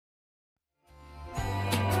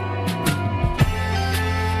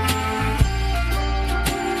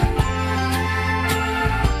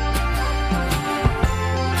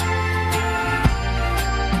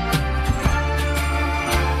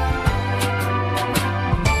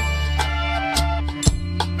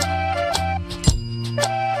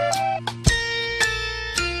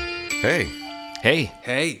Hey,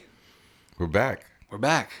 Hey, We're back we're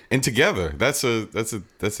back. and together. That's a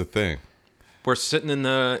thing. we're sitting in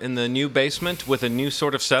the new basement with a new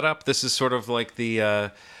sort of setup. This is sort of like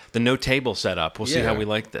the no table setup. We'll see Yeah. how we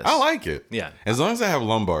like this. I like it. Yeah. As long as I have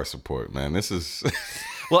lumbar support, man. This is.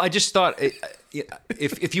 Well, I just thought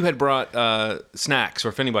if you had brought snacks, or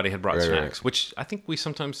if anybody had brought Right, snacks, right. which I think we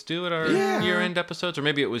sometimes do at our Yeah. year-end episodes, or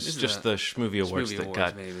maybe it was just a the Schmovie Awards Movie that awards,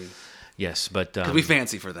 got. maybe. Yes, but We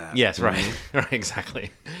fancy for that. yes, right, right,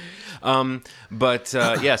 exactly.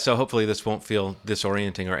 Yeah, so hopefully this won't feel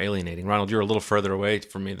disorienting or alienating. Ronald, you're a little further away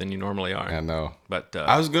from me than you normally are. I know. But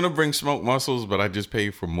I was gonna bring smoked mussels, but I just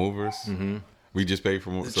paid for movers. Mm-hmm. We just paid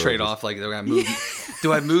for movers. Trade off, like, do I move,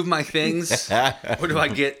 do I move my things, or do I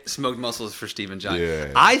get smoked mussels for Steve and John?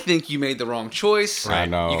 Yeah. I think you made the wrong choice. I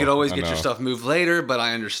know. You could always I get your know. stuff moved later, but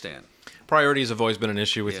I understand. priorities have always been an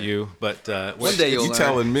issue with Yeah. you, but One day you'll You learn.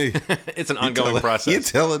 telling me? it's an ongoing process. You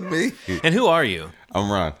telling me? And who are you? I'm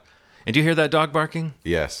Ron. And do you hear that dog barking?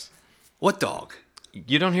 Yes. What dog?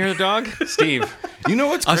 You don't hear the dog? Steve. You know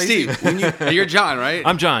what's I'm crazy? Steve. You're John, right?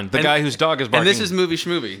 I'm John, the guy whose dog is barking. And this is Movie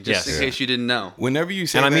Schmovie, just Yes. in case you didn't know. Whenever you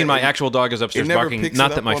say And I that, mean, my it- actual dog is it upstairs never barking. picks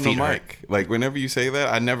Not it that up my on the feet hurt. mic. Like whenever you say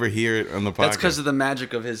that, I never hear it on the podcast. That's because of the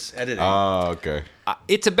magic of his editing. Oh, okay.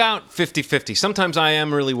 It's about 50-50. Sometimes I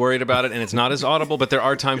am really worried about it, and it's not as audible, but there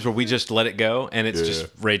are times where we just let it go, and it's just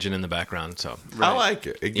raging in the background. So, I like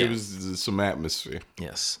it. It Yeah. gives some atmosphere.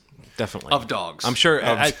 yes, definitely. Of dogs. I'm sure.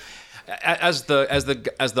 As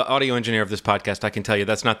the audio engineer of this podcast, I can tell you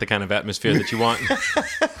that's not the kind of atmosphere that you want.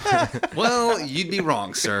 Well, you'd be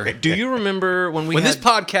wrong, sir. Do you remember when we When had this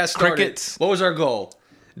podcast started, crickets? what was our goal?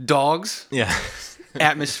 Dogs, Yeah.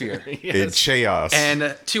 atmosphere. It's chaos.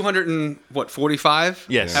 And 245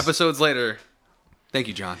 Yes. episodes later. Thank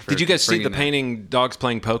you, John. for Did you guys see the bringing that. painting dogs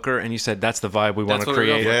playing poker? And you said that's the vibe we want That's to what we're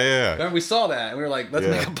create. going for. yeah. Remember, we saw that and we were like, let's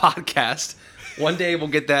Yeah. make a podcast. One day we'll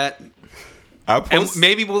get that. I And post,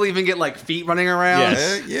 maybe we'll even get like feet running around.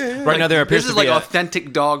 Yes. yeah. Right now there appears This is to be like a,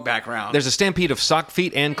 authentic dog background. there's a stampede of sock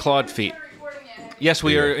feet and clawed feet. Yes,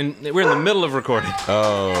 we're in the middle of recording.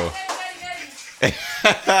 Oh.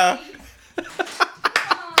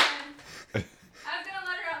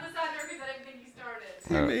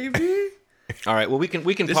 Maybe. All right. Well, we can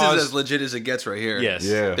This pause. is as legit as it gets right here. Yes.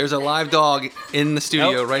 Yeah. There's a live dog in the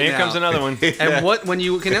studio Oh, right here now. comes another one. And when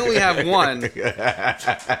you can only have one,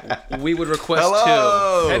 we would request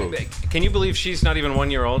Hello. Hey, can you believe she's not even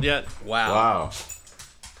 1 year old yet? two. Wow. Wow.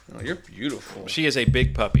 Oh, you're beautiful. She is a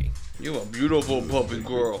big puppy. You a beautiful puppy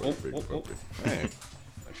girl. Oh, oh, oh. Hey.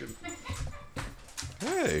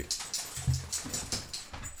 Hey.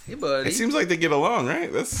 Hey, buddy. It seems like they get along,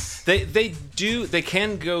 right? That's They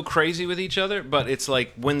can go crazy with each other, but it's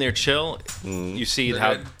like when they're chill, you see They're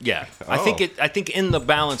how good. yeah. Oh. I think in the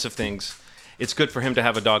balance of things, it's good for him to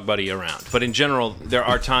have a dog buddy around. But in general, there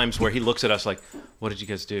are times where he looks at us like, "What did you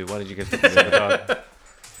guys do? Why did you guys do this to the dog?"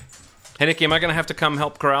 Hey Nikki, am I gonna have to come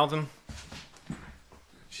help corral them?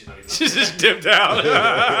 She's just dipped out.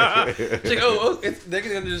 She's like, they're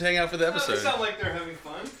going to just hang out for the episode. like they're having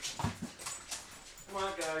fun. Come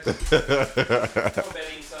on, guys. Go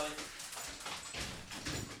Betty, Sally.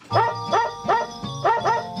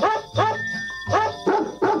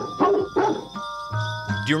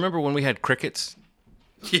 Do you remember when we had crickets?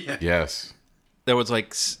 Yeah. yes. There was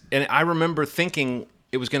like, and I remember thinking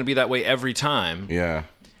it was going to be that way every time, Yeah.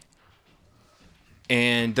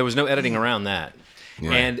 and there was no editing around that.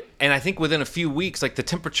 Yeah. And I think within a few weeks, like the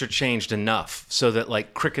temperature changed enough so that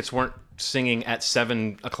like crickets weren't singing at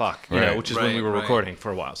 7 o'clock, you know, Right. which is when we were Right. recording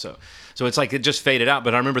for a while. So it's like it just faded out.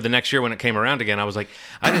 But I remember the next year when it came around again, I was like,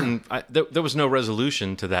 there was no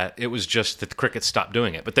resolution to that. It was just that the crickets stopped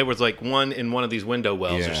doing it. But there was like one in one of these window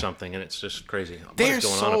wells or Yeah. something, and it's just crazy. What They're is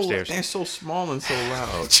going on upstairs? They're so small and so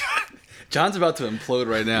loud. John's about to implode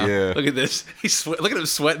right now. Yeah. Look at this. Look at him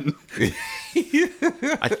sweating.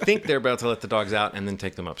 I think they're about to let the dogs out and then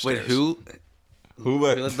take them Wait, upstairs. who Who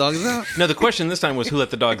let the dogs out? No, the question this time was who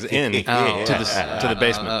let the dogs in to the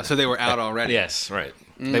basement. So they were out already. Yes, right.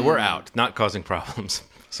 They were out, not causing problems.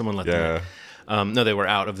 Someone let them Yeah. in. No, they were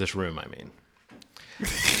out of this room, I mean.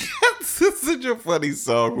 That's such a funny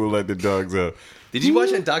song. Who let the dogs out? Did you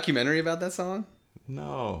watch a documentary about that song?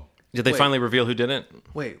 No. Did they Wait. finally reveal who did it?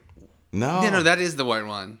 Wait. No. No, that is the white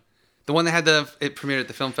one. The one that had it premiered at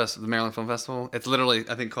the film festival, the Maryland Film Festival. It's literally,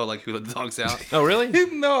 I think, called like "Who Let the Dogs Out." Oh, really?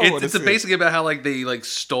 No. It's basically about how like they like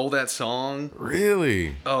stole that song.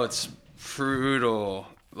 Really? Oh, it's brutal.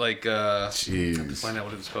 Like, Jeez. find out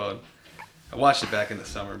what it was called. I watched it back in the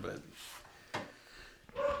summer, but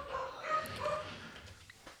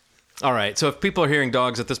All right. So if people are hearing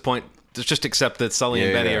dogs at this point, just accept that Sully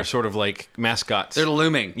and Yeah. Betty are sort of like mascots. They're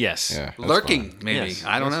looming. Yes. Yeah, that's Lurking, fine. maybe. Yes,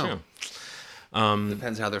 I don't that's know. true.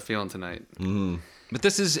 Depends how they're feeling tonight. But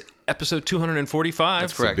this is episode 245.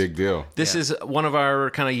 That's correct. Big deal. This is one of our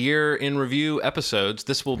kind of year in review episodes.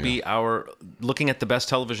 This will be our looking at the best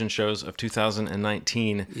television shows of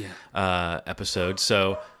 2019 episode.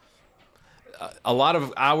 So a lot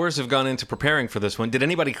of hours have gone into preparing for this one. Did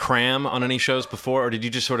anybody cram on any shows before, or did you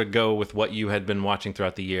just sort of go with what you had been watching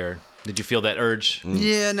throughout the year? Did you feel that urge?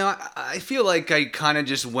 Yeah, no, I feel like I kind of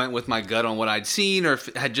just went with my gut on what I'd seen or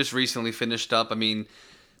had just recently finished up. I mean,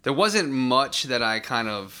 there wasn't much that I kind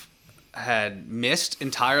of had missed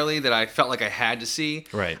entirely that I felt like I had to see.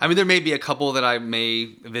 Right. I mean, there may be a couple that I may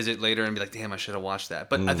visit later and be like, damn, I should have watched that.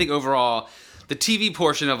 But I think overall, the TV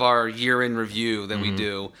portion of our year-in review that we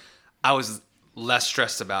do, I was less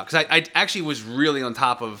stressed about. Because I actually was really on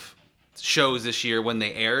top of shows this year when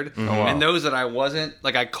they aired. wow. And those that I wasn't,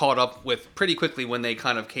 like I caught up with pretty quickly when they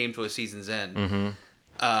kind of came to a season's end.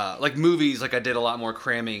 Like movies, like I did a lot more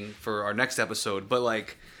cramming for our next episode. But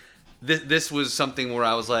like this was something where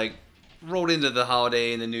I was like, rolled into the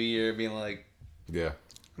holiday and the new year being like, Yeah.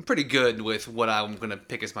 I'm pretty good with what I'm going to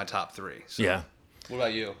pick as my top 3. So, Yeah. What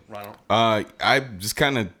about you, Ronald? I'm just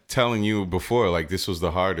kind of telling you before, like this was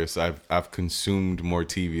the hardest. I've consumed more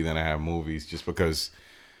TV than I have movies, just because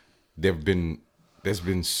there's been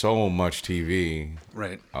so much TV,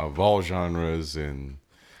 Right. of all genres, and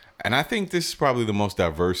I think this is probably the most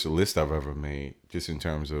diverse list I've ever made, just in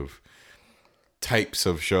terms of types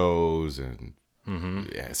of shows and.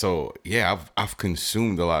 Yeah, so yeah, I've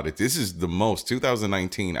consumed a lot of. This is the most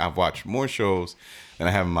 2019. I've watched more shows than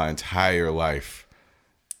I have in my entire life.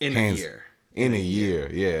 In Hands- a year. In a year,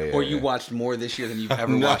 yeah. Or you watched more this year than you've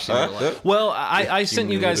ever watched in your life. Well, I sent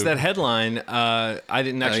you guys that headline. I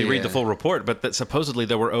didn't actually read the yeah. full report, but that supposedly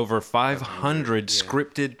there were over 500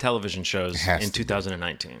 scripted television shows has in to be.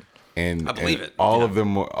 2019. and I believe and it. All of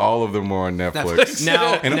them were on Netflix. Netflix.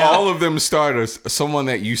 Now, And all of them starred as someone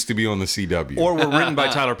that used to be on the CW. or were written by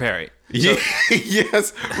Tyler Perry. yeah,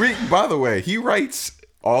 yes. By the way, he writes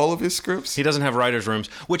all of his scripts. He doesn't have writers' rooms,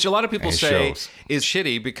 which a lot of people And say shows. is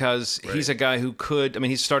shitty because he's a guy who could. I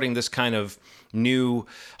mean, he's starting this kind of new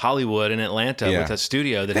Hollywood in Atlanta Yeah. with a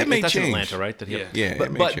studio That may that's in change. Atlanta, right? That he, Yeah. Yeah, it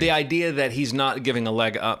But, may but change. the idea that he's not giving a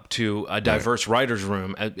leg up to a diverse writers'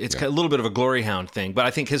 room, it's a little bit of a glory hound thing. But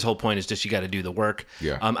I think his whole point is just you got to do the work.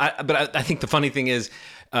 Yeah. I think the funny thing is.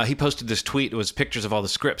 He posted this tweet. It was pictures of all the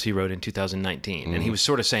scripts he wrote in 2019. And he was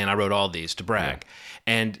sort of saying, I wrote all these to brag.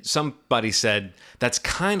 And somebody said, that's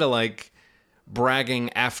kind of like bragging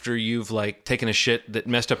after you've like taken a shit that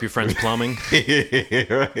messed up your friend's plumbing.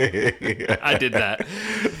 I did that.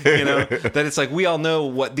 You know, that it's like we all know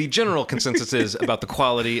what the general consensus is about the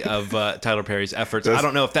quality of Tyler Perry's efforts. I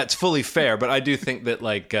don't know if that's fully fair, but I do think that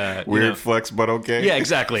like Weird flex, but okay. yeah,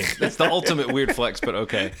 exactly. That's the ultimate weird flex, but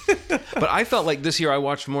okay. But I felt like this year I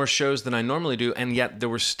watched more shows than I normally do, and yet there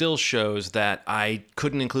were still shows that I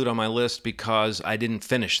couldn't include on my list because I didn't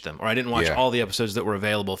finish them, or I didn't watch Yeah. all the episodes that were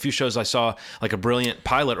available. A few shows I saw, like a brilliant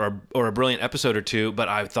pilot or a brilliant episode or two, but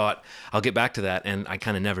I thought I'll get back to that, and I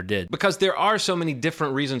kind of never did. Because there are so many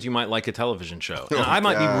different reasons you might like a television show. And I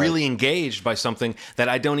might be God. really engaged by something that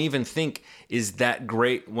I don't even think is that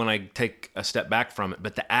great when I take a step back from it,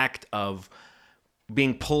 but the act of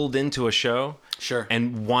being pulled into a show Sure.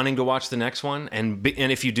 and wanting to watch the next one, and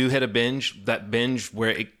if you do hit a binge, that binge where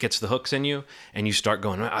it gets the hooks in you and you start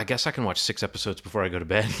going, I guess I can watch 6 episodes before I go to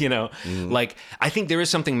bed, you know. Like I think there is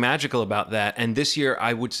something magical about that, and this year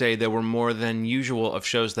I would say there were more than usual of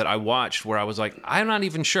shows that I watched where I was like, I'm not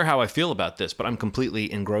even sure how I feel about this, but I'm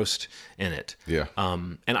completely engrossed in it. Yeah.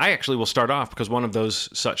 And I actually will start off because one of those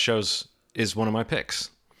such shows is one of my picks.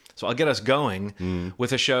 So I'll get us going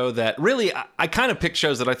with a show that really, I kind of picked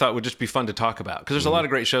shows that I thought would just be fun to talk about because there's a lot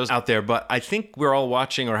of great shows out there, but I think we're all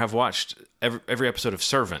watching or have watched every episode of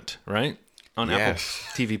Servant, right? On Yes.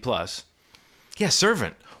 Apple TV Plus. Yeah,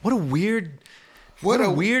 Servant. What a weird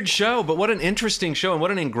show, but what an interesting show, and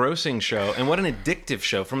what an engrossing show, and what an addictive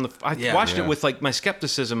show. I watched it with like my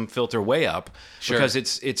skepticism filter way up because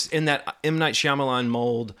it's in that M. Night Shyamalan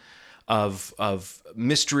mold of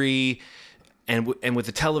mystery. And with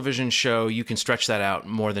a television show, you can stretch that out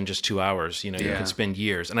more than just 2 hours. You know, you can spend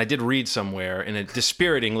years. And I did read somewhere in a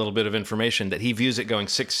dispiriting little bit of information that he views it going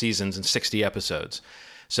 6 seasons and 60 episodes.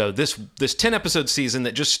 So this 10-episode season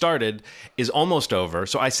that just started is almost over.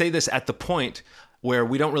 So I say this at the point where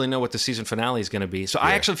we don't really know what the season finale is going to be. So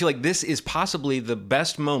I actually feel like this is possibly the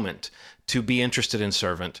best moment to be interested in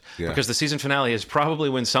Servant, Yeah. because the season finale is probably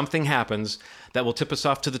when something happens that will tip us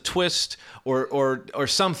off to the twist or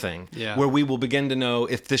something where we will begin to know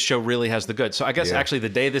if this show really has the goods. So I guess actually the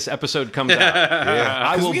day this episode comes out,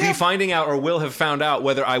 I will be finding out or will have found out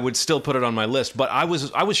whether I would still put it on my list. But I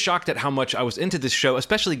was shocked at how much I was into this show,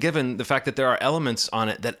 especially given the fact that there are elements on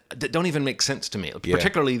it that don't even make sense to me.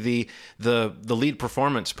 Particularly the lead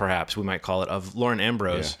performance, perhaps we might call it, of Lauren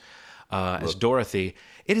Ambrose as Dorothy.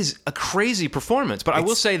 It is a crazy performance, but I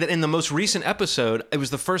will say that in the most recent episode, it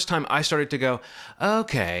was the first time I started to go,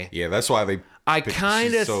 okay. Yeah, that's why I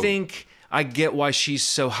kind of think I get why she's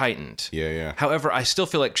so heightened. Yeah. However, I still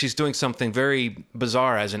feel like she's doing something very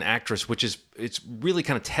bizarre as an actress, which is it's really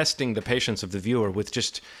kind of testing the patience of the viewer with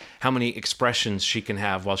just how many expressions she can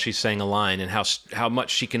have while she's saying a line and how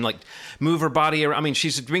much she can like move her body around. I mean,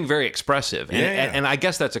 she's being very expressive, and I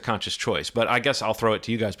guess that's a conscious choice. But I guess I'll throw it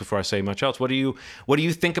to you guys before I say much else. What do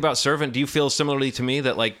you think about Servant? Do you feel similarly to me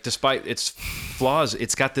that like despite its flaws,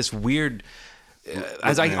 it's got this weird.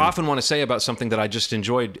 As I often want to say about something that I just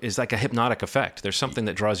enjoyed, is like a hypnotic effect. There's something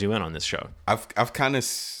that draws you in on this show. I've kind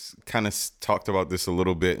of talked about this a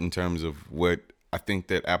little bit in terms of what I think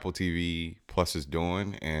that Apple TV Plus is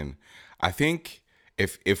doing, and I think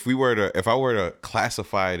if I were to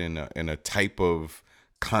classify it in a type of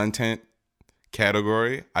content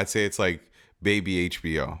category, I'd say it's like baby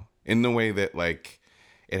HBO, in the way that like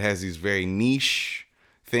it has these very niche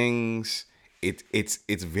things.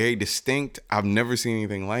 It's very distinct. I've never seen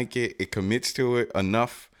anything like it. It commits to it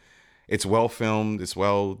enough. It's well filmed.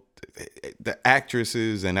 The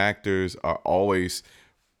actresses and actors are always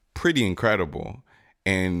pretty incredible,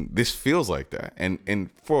 and this feels like that.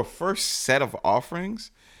 And for a first set of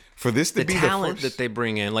offerings, for this to be the talent first, that they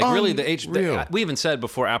bring in, like really we even said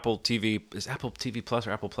before Apple TV is Apple TV Plus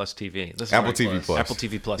or Apple Plus TV. This is Apple TV Plus. Apple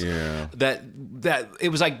TV Plus. Yeah. That it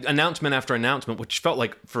was like announcement after announcement, which felt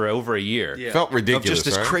like for over a year. Yeah. felt ridiculous. Of just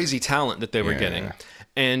this right? crazy talent that they were getting.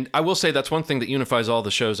 And I will say that's one thing that unifies all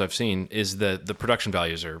the shows I've seen is the production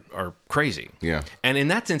values are crazy. Yeah. And in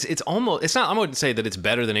that sense, it's not, I wouldn't say that it's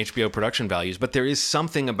better than HBO production values, but there is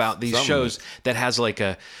something about these shows that has like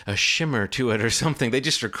a shimmer to it or something. They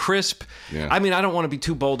just are crisp. Yeah. I mean, I don't want to be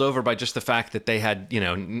too bowled over by just the fact that they had,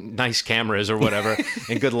 nice cameras or whatever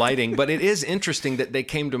and good lighting, but it is interesting that they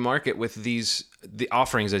came to market with the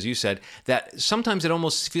offerings, as you said, that sometimes it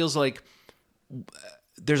almost feels like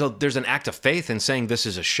there's an act of faith in saying this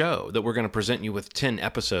is a show that we're going to present you with 10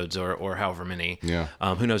 episodes or however many. Yeah.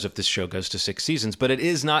 Who knows if this show goes to 6 seasons? But it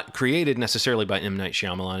is not created necessarily by M. Night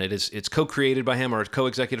Shyamalan. It's co-created by him or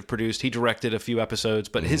co-executive produced. He directed a few episodes,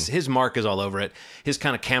 but his mark is all over it. His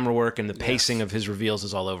kind of camera work and the pacing of his reveals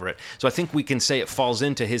is all over it. So I think we can say it falls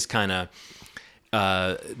into his kind of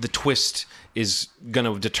the twist is going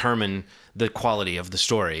to determine the quality of the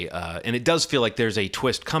story, and it does feel like there's a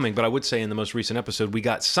twist coming. But I would say in the most recent episode, we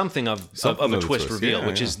got something of a twist reveal,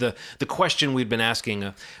 which is the question we'd been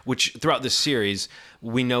asking. Which throughout this series,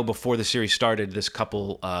 we know before the series started, this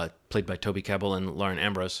couple played by Toby Kebbell and Lauren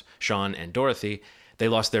Ambrose, Sean and Dorothy, they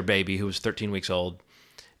lost their baby who was 13 weeks old.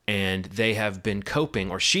 And they have been coping,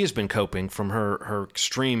 or she has been coping from her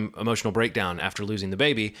extreme emotional breakdown after losing the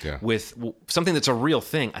baby with something that's a real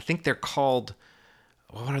thing. I think they're called,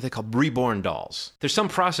 what are they called? Reborn dolls. There's some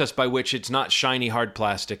process by which it's not shiny, hard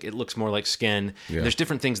plastic. It looks more like skin. Yeah. There's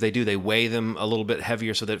different things they do. They weigh them a little bit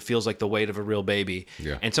heavier so that it feels like the weight of a real baby.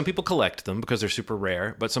 Yeah. And some people collect them because they're super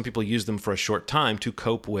rare, but some people use them for a short time to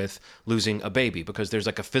cope with losing a baby because there's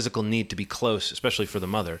like a physical need to be close, especially for the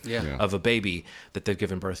mother of a baby that they've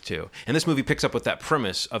given birth to. And this movie picks up with that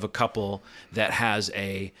premise of a couple that has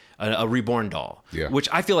a reborn doll, which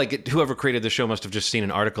I feel like whoever created the show must have just seen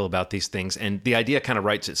an article about these things, and the idea kind of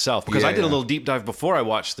writes itself, because I did a little deep dive before I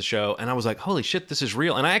watched the show, and I was like, holy shit, this is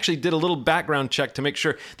real. And I actually did a little background check to make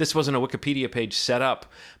sure this wasn't a Wikipedia page set up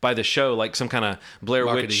by the show, like some kind of Blair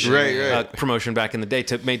Witch promotion back in the day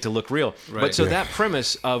made to look real. Right. But so that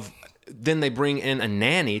premise of then they bring in a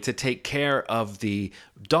nanny to take care of the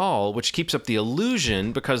doll, which keeps up the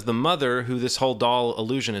illusion, because the mother, who this whole doll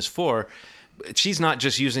illusion is for, she's not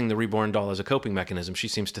just using the reborn doll as a coping mechanism. She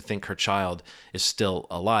seems to think her child is still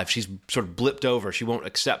alive. She's sort of blipped over. She won't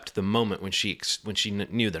accept the moment when she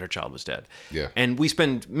knew that her child was dead. Yeah. And we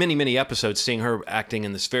spend many, many episodes seeing her acting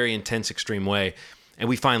in this very intense, extreme way. And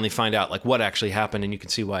we finally find out like what actually happened, and you can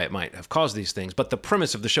see why it might have caused these things. But the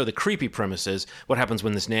premise of the show, the creepy premise, is what happens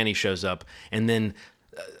when this nanny shows up, and then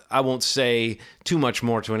I won't say too much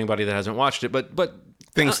more to anybody that hasn't watched it, but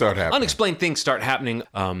things start happening. Unexplained things start happening.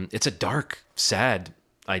 It's a dark, sad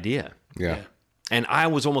idea. Yeah. And I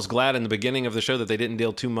was almost glad in the beginning of the show that they didn't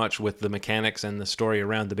deal too much with the mechanics and the story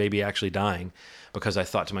around the baby actually dying, because I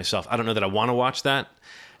thought to myself, I don't know that I want to watch that.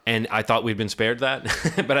 And I thought we'd been spared that.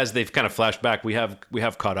 But as they've kind of flashed back, we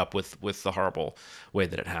have caught up with the horrible way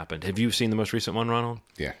that it happened. Have you seen the most recent one, Ronald?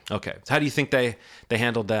 Yeah. Okay. So how do you think they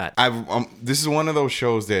handled that? This is one of those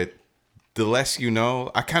shows that the less you know,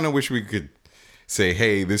 I kind of wish we could say,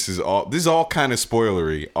 hey, this is all kind of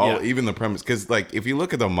spoilery, even the premise, because like if you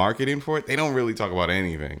look at the marketing for it, they don't really talk about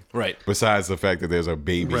anything, right? Besides the fact that there's a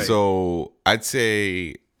baby. Right. So I'd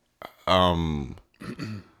say,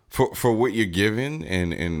 for what you're given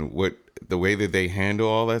and what the way that they handle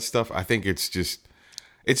all that stuff, I think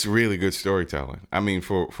it's really good storytelling. I mean,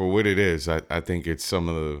 for what it is, I think it's some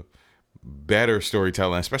of the better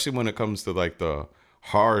storytelling, especially when it comes to like the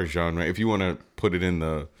horror genre. If you want to put it in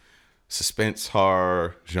the suspense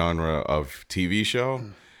horror genre of TV show,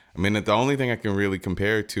 I mean, the only thing I can really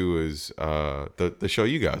compare it to is the show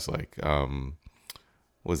you guys like.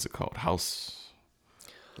 What's it called?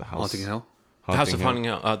 Haunting Hill. House of Haunting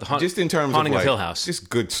Hill. Just in terms Haunting of of like, Hill House. Just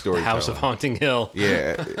good storytelling. House of Haunting Hill.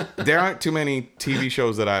 Yeah, there aren't too many TV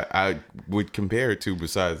shows that I would compare it to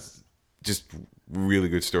besides just really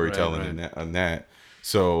good storytelling on that.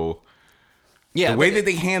 So Yeah, the way that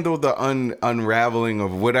they handle the unraveling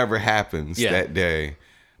of whatever happens that day,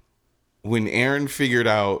 when Aaron figured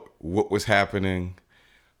out what was happening.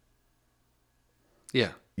 Yeah.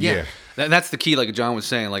 Yeah. That's the key. Like John was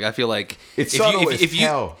saying, like I feel like It's subtle as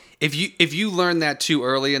hell. If you learn that too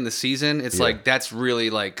early in the season, it's like that's really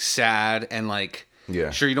like sad and like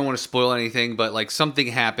sure you don't want to spoil anything, but like something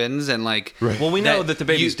happens and like well, we know that the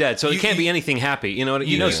baby's dead, so it can't be anything happy. You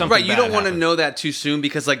know something right. You bad don't want to happened. know that too soon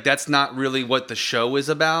because like that's not really what the show is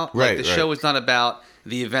about. Right, Like the show is not about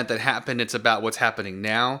the event that happened. It's about what's happening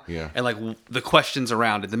now. Yeah. And like the questions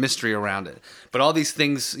around it, the mystery around it. But all these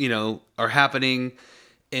things, are happening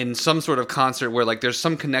in some sort of concert where like there's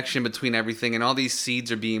some connection between everything and all these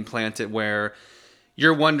seeds are being planted where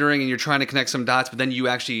you're wondering and you're trying to connect some dots, but then you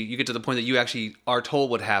get to the point that you actually are told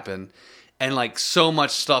what happened. And like so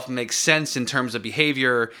much stuff makes sense in terms of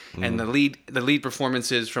behavior and the lead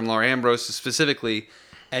performances from Laura Ambrose specifically,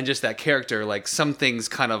 and just that character, like some things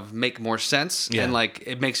kind of make more sense and like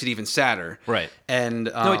it makes it even sadder. Right. And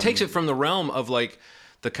No, it takes it from the realm of like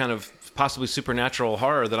the kind of possibly supernatural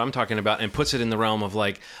horror that I'm talking about and puts it in the realm of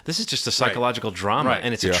like, this is just a psychological drama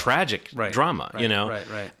and it's a tragic drama,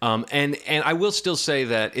 Right. And I will still say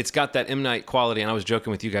that it's got that M. Night quality, and I was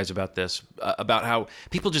joking with you guys about this, about how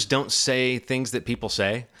people just don't say things that people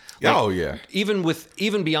say. Like,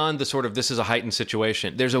 even beyond the sort of this is a heightened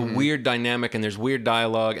situation, there's a weird dynamic and there's weird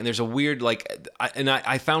dialogue and there's a weird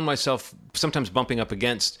I found myself sometimes bumping up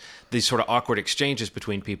against these sort of awkward exchanges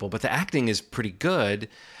between people, but the acting is pretty good.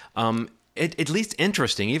 At least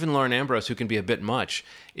interesting. Even Lauren Ambrose, who can be a bit much,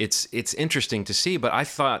 it's interesting to see. But I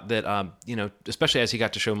thought that especially as he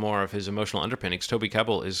got to show more of his emotional underpinnings, Toby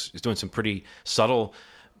Kebbell is doing some pretty subtle,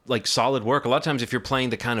 like solid work. A lot of times, if you're playing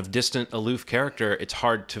the kind of distant, aloof character, it's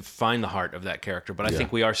hard to find the heart of that character. But I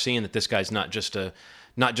think we are seeing that this guy's not just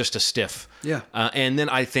a stiff. Yeah. And then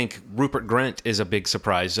I think Rupert Grint is a big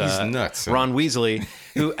surprise. He's nuts. Ron Weasley,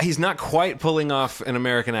 who he's not quite pulling off an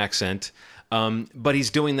American accent. But he's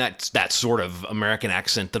doing that sort of American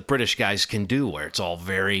accent that British guys can do, where it's all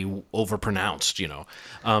very overpronounced,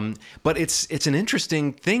 But it's an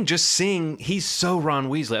interesting thing just seeing he's so Ron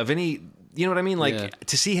Weasley of any. You know what I mean? Like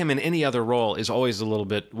to see him in any other role is always a little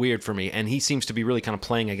bit weird for me, and he seems to be really kind of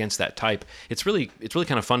playing against that type. It's really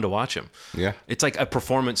kind of fun to watch him. Yeah, it's like a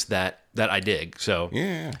performance that I dig. So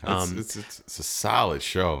it's a solid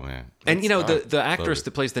show, man. And the actress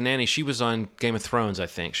that plays the nanny, she was on Game of Thrones, I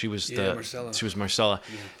think. She was Marcella. She was Marcella.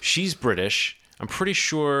 Yeah. She's British. I'm pretty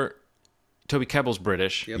sure Toby Kebbell's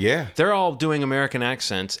British. Yep. Yeah. They're all doing American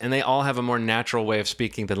accents, and they all have a more natural way of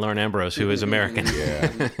speaking than Lauren Ambrose, who is American.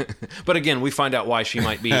 Yeah. But again, we find out why she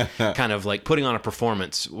might be kind of like putting on a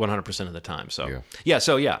performance 100% of the time. So,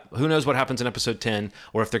 who knows what happens in episode 10,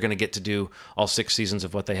 or if they're going to get to do all 6 seasons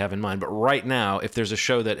of what they have in mind. But right now, if there's a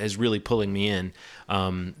show that is really pulling me in,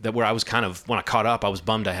 that where I was kind of, when I caught up, I was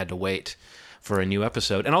bummed I had to wait for a new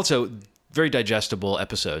episode. And also, very digestible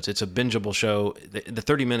episodes. It's a bingeable show. The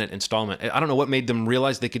 30-minute installment. I don't know what made them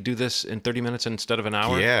realize they could do this in 30 minutes instead of an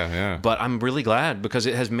hour. Yeah. But I'm really glad because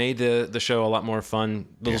it has made the show a lot more fun.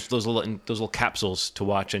 Those little capsules to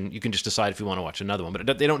watch, and you can just decide if you want to watch another one.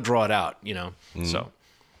 But they don't draw it out, So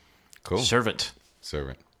cool. Servant.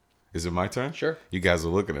 Is it my turn? Sure. You guys are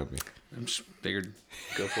looking at me. I just figured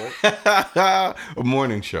go for it. A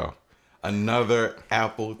morning show. Another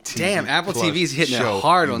Apple TV. Damn, Apple Plus TV's hitting it show,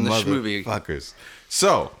 hard on you this movie. Motherfuckers.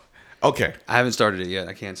 So, Okay. I haven't started it yet.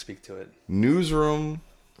 I can't speak to it. Newsroom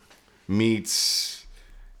meets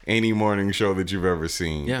any morning show that you've ever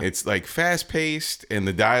seen. Yeah. It's like fast paced and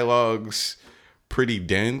the dialogue's pretty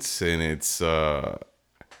dense, and it's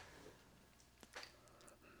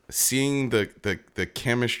seeing the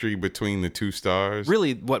chemistry between the two stars.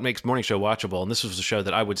 Really, what makes Morning Show watchable, and this was a show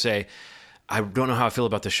that I would say, I don't know how I feel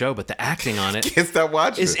about the show, but the acting on it Can't stop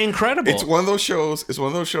watching. is incredible. It's one of those shows. It's one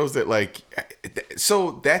of those shows that like.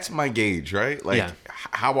 So that's my gauge, right? Like, Yeah.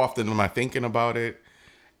 how often am I thinking about it?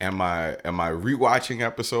 Am I rewatching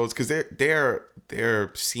episodes? Because there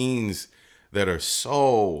are scenes that are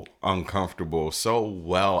so uncomfortable, so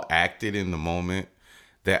well acted in the moment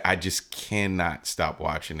that I just cannot stop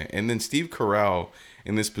watching it. And then Steve Carell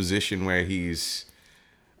in this position where he's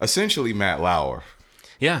essentially Matt Lauer.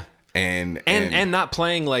 Yeah. And not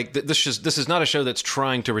playing like this is not a show that's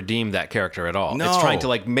trying to redeem that character at all. No. It's trying to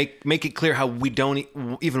like make it clear how we don't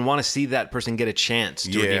even want to see that person get a chance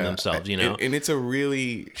to redeem themselves. You know, and it's a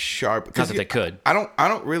really sharp. not that they could. I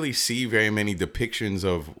don't really see very many depictions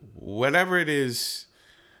of whatever it is.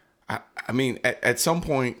 I mean, at some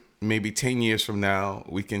point, maybe 10 years from now,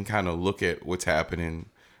 we can kind of look at what's happening.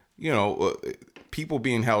 You know, people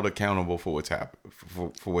being held accountable for what's happened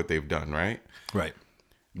for what they've done. Right. Right.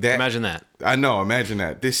 That, Imagine that. I know. Imagine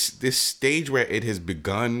that. This stage where it has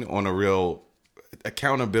begun on a real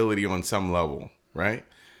accountability on some level, right?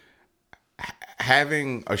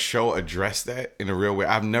 Having a show address that in a real way,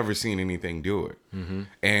 I've never seen anything do it. Mm-hmm.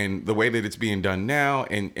 And the way that it's being done now,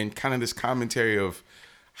 and kind of this commentary of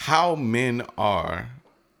how men are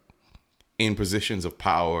in positions of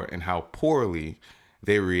power and how poorly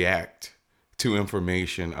they react to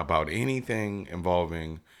information about anything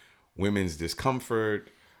involving women's discomfort,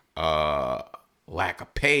 lack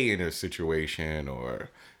of pay in a situation, or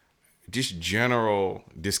just general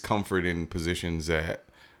discomfort in positions that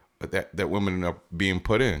women are being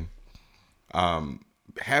put in.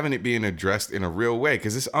 Having it being addressed in a real way,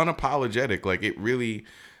 because it's unapologetic. Like, it really,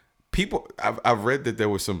 people. I've read that there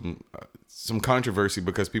was some controversy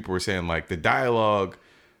because people were saying like the dialogue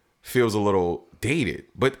feels a little dated,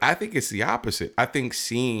 but I think it's the opposite. I think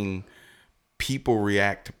seeing people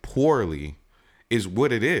react poorly is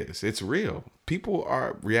what it is. It's real. People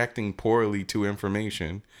are reacting poorly to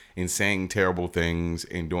information and saying terrible things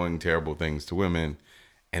and doing terrible things to women,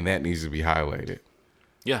 and that needs to be highlighted.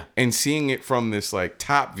 Yeah. And seeing it from this like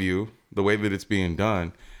top view, the way that it's being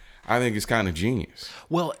done, I think is kind of genius.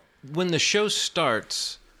 Well, when the show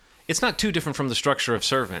starts, it's not too different from the structure of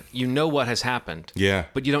Servant. You know what has happened. Yeah.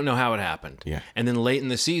 But you don't know how it happened. Yeah. And then late in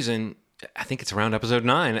the season, I think it's around episode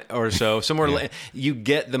 9 or so, somewhere you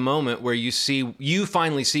get the moment where you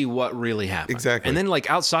finally see what really happened. Exactly. And then like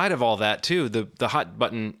outside of all that too, the hot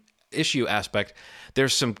button issue aspect,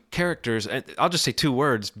 there's some characters, and I'll just say 2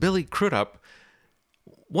 words, Billy Crudup.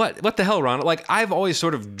 What the hell, Ron? Like, I've always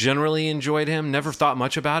sort of generally enjoyed him, never thought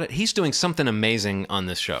much about it. He's doing something amazing on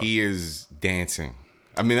this show. He is dancing.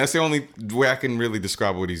 I mean, that's the only way I can really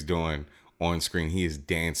describe what he's doing on screen. He is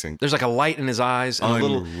dancing. There's like a light in his eyes and a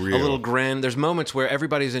Unreal. little grin. There's moments where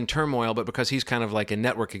everybody's in turmoil, but because he's kind of like a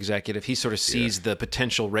network executive, he sort of sees the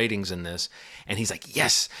potential ratings in this, and he's like,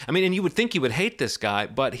 yes. I mean, and you would think you would hate this guy,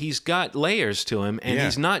 but he's got layers to him, and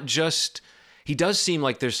he's not just... He does seem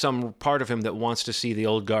like there's some part of him that wants to see the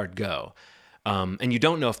old guard go. And you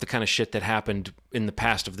don't know if the kind of shit that happened in the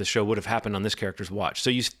past of the show would have happened on this character's watch.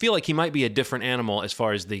 So you feel like he might be a different animal as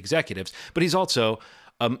far as the executives, but he's also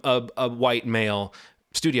a white male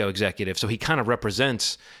studio executive. So he kind of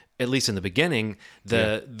represents, at least in the beginning,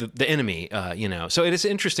 the enemy, you know. So it is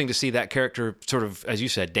interesting to see that character sort of, as you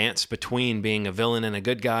said, dance between being a villain and a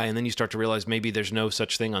good guy. And then you start to realize maybe there's no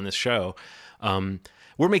such thing on this show.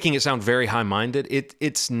 We're making it sound very high-minded.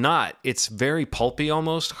 It's not. It's very pulpy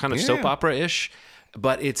almost, kind of soap opera-ish,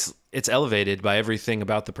 but it's elevated by everything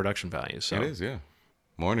about the production value. So. It is, yeah.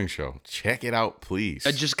 Morning show. Check it out, please.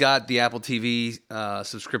 I just got the Apple TV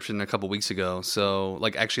subscription a couple weeks ago. So,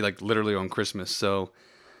 like, actually, like, literally on Christmas. So,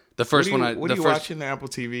 the first What are you watching the Apple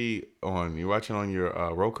TV on? You watching on your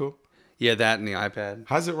Roku? Yeah, that and the iPad.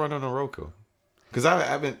 How's it run on a Roku? Because I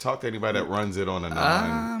haven't talked to anybody that runs it on a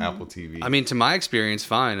non-Apple TV. I mean, to my experience,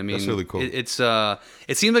 fine. I mean, that's really cool. It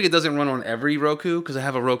seems like it doesn't run on every Roku, because I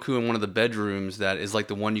have a Roku in one of the bedrooms that is like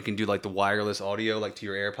the one you can do like the wireless audio like to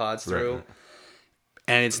your AirPods through. Right.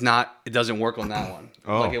 And it doesn't work on that one.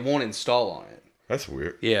 Like, it won't install on it. That's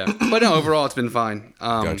weird. Yeah. But no, overall, it's been fine.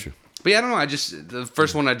 Got you. But yeah, I don't know. The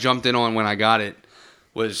first one I jumped in on when I got it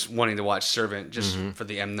was wanting to watch Servant, just for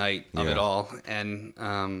the M. Night of it all.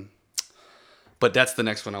 And, but that's the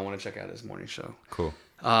next one I want to check out, is Morning Show. Cool.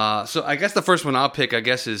 So I guess the first one I'll pick,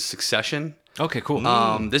 is Succession. Okay, cool.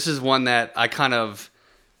 This is one that I kind of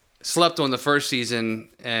slept on the first season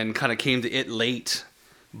and kind of came to it late.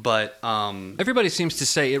 But Everybody seems to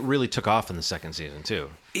say it really took off in the second season too.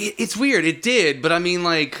 it's weird. It did, but I mean,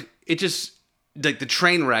 like, it just, like, the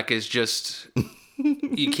train wreck is just,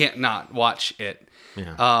 you can't not watch it.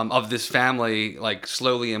 Yeah. Of this family, like,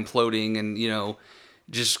 slowly imploding and, you know,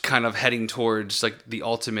 just kind of heading towards, like, the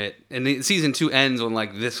ultimate. And season 2 ends on,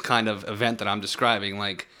 like, this kind of event that I'm describing,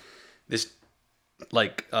 like, this,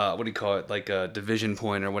 like, what do you call it? Like a division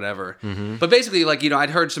point or whatever. Mm-hmm. But basically, like, you know, I'd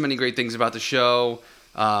heard so many great things about the show.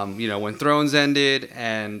 You know, when Thrones ended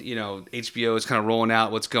and, you know, HBO is kind of rolling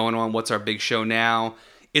out what's going on, what's our big show now.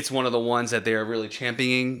 It's one of the ones that they're really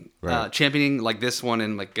championing, like this one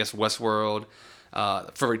and, like, I guess Westworld,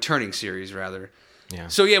 for returning series rather. Yeah.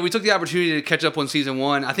 So yeah, we took the opportunity to catch up on season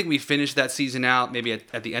 1. I think we finished that season out maybe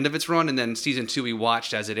at the end of its run, and then season 2 we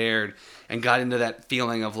watched as it aired and got into that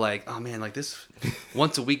feeling of like, oh man, like this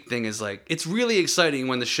once a week thing is like, it's really exciting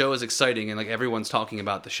when the show is exciting and like everyone's talking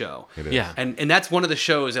about the show. It is. Yeah. And that's one of the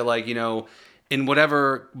shows that, like, you know, in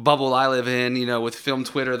whatever bubble I live in, you know, with film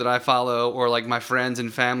Twitter that I follow, or like my friends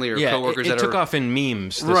and family or coworkers it that took are off in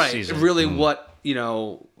memes this season. really what, you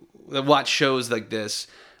know, watch shows like this.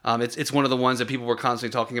 It's one of the ones that people were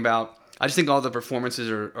constantly talking about. I just think all the performances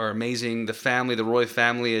are amazing. The family, the Roy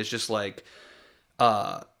family, is just like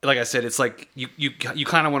I said, it's like you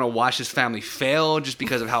kind of want to watch this family fail just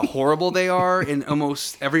because of how horrible they are in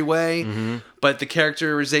almost every way. Mm-hmm. But the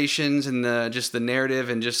characterizations and the narrative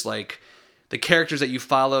and just like the characters that you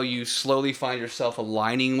follow, you slowly find yourself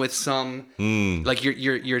aligning with some, like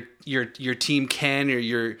your team Ken or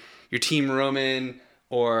your team Roman,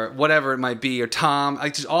 or whatever it might be, or Tom,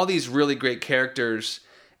 like just all these really great characters,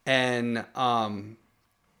 and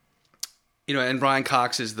you know, and Brian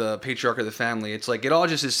Cox is the patriarch of the family. It's like, it all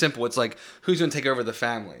just is simple. It's like, who's going to take over the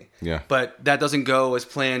family? Yeah. But that doesn't go as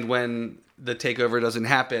planned when the takeover doesn't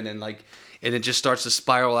happen, and it just starts to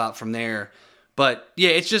spiral out from there. But yeah,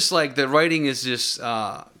 it's just like the writing is just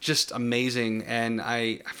amazing, and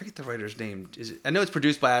I forget the writer's name. I know it's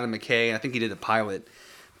produced by Adam McKay, and I think he did a pilot,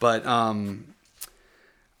 but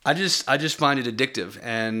I just find it addictive,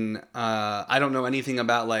 and I don't know anything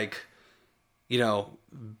about, like, you know,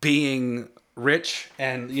 being rich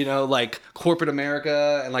and, you know, like corporate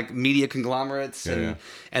America and like media conglomerates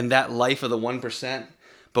and that life of the 1%.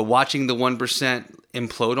 But watching the 1%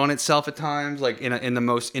 implode on itself at times, like in the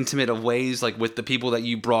most intimate of ways, like with the people that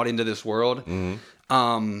you brought into this world,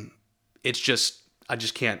 it's just, I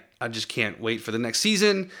just can't wait for the next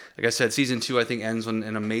season. Like I said, season 2 I think ends on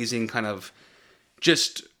an amazing kind of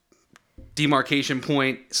just demarcation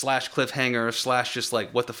point / cliffhanger / just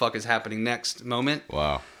like what the fuck is happening next moment.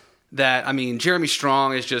 Wow. That, I mean, Jeremy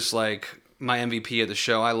Strong is just like my MVP of the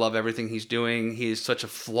show. I love everything he's doing. He is such a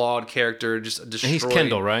flawed character, just a destroyed. And he's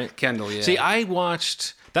Kendall, right? Kendall, yeah. See,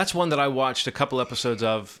 that's one that I watched a couple episodes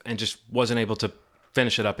of and just wasn't able to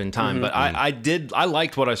finish it up in time. Mm-hmm. But I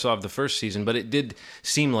liked what I saw of the first season, but it did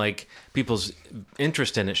seem like people's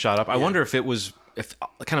interest in it shot up. I wonder if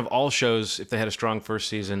kind of all shows, if they had a strong first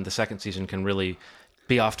season, the second season can really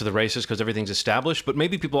be off to the races because everything's established. But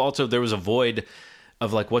maybe people also, there was a void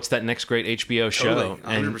of like, what's that next great HBO show? Totally,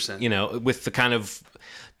 100%. And, you know, with the kind of,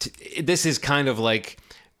 this is kind of like,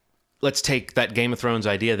 let's take that Game of Thrones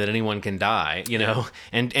idea that anyone can die, you know,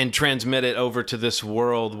 and transmit it over to this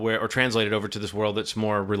world or translate it over to this world that's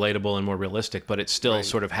more relatable and more realistic, but it still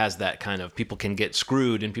sort of has that kind of, people can get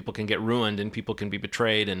screwed and people can get ruined and people can be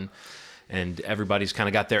betrayed and everybody's kind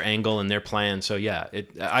of got their angle and their plan. So yeah,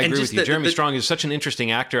 I agree with you. Jeremy Strong is such an interesting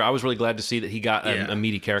actor. I was really glad to see that he got a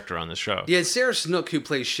meaty character on this show. Yeah, Sarah Snook, who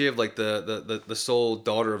plays Shiv, like the sole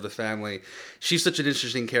daughter of the family, she's such an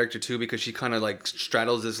interesting character too, because she kind of like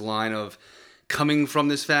straddles this line of coming from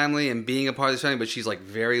this family and being a part of this family, but she's like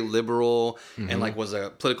very liberal and like was a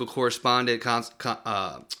political correspondent,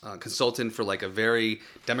 consultant for like a very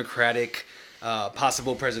democratic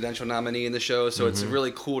possible presidential nominee in the show. So it's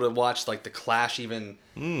really cool to watch like the clash even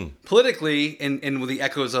politically and with the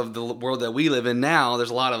echoes of the world that we live in now.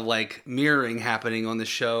 There's a lot of like mirroring happening on the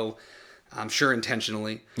show, I'm sure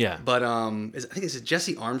intentionally. Yeah. But I think it's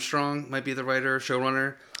Jesse Armstrong might be the writer,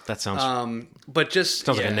 showrunner. That sounds but just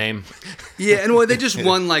sounds like a name. Yeah, and well, they just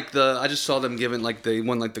won like I just saw them given like they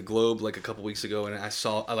won like the Globe like a couple weeks ago, and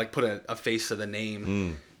I like put a face to the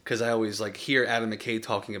name. Because I always like hear Adam McKay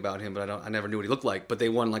talking about him, but I never knew what he looked like. But they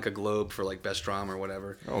won like a Globe for like best drama or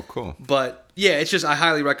whatever. Oh, cool. But yeah, it's just, I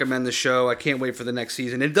highly recommend the show. I can't wait for the next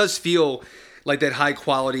season. It does feel like that high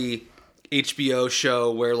quality HBO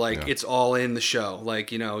show where like it's all in the show.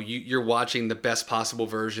 Like, you know, you're watching the best possible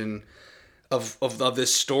version of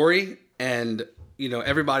this story, and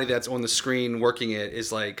everybody that's on the screen working it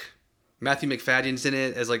is like Matthew McFadden's in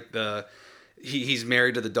it as like he's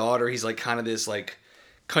married to the daughter. He's like kind of this like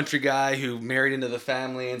country guy who married into the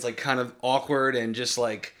family and it's like kind of awkward and just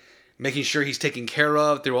like making sure he's taken care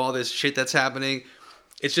of through all this shit that's happening.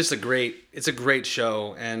 It's just a great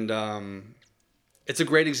show, and it's a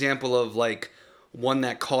great example of like one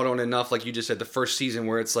that caught on enough, like you just said, the first season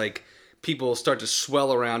where it's like people start to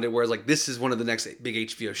swell around it, whereas like this is one of the next big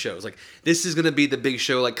HBO shows. Like this is going to be the big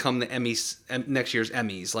show, like come the Emmys, next year's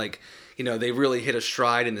Emmys. Like, they really hit a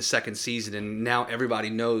stride in the second season, and now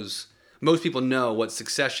everybody knows, most people know what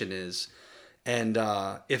Succession is. And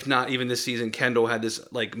if not, even this season, Kendall had this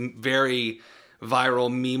like very viral,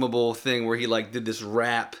 memeable thing where he like did this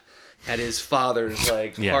rap at his father's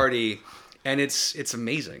like party, and it's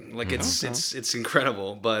amazing. Like it's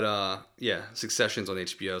incredible. But Succession's on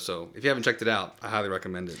HBO, so if you haven't checked it out, I highly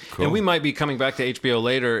recommend it. Cool. And we might be coming back to HBO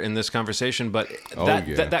later in this conversation, but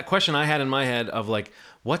that question I had in my head of like,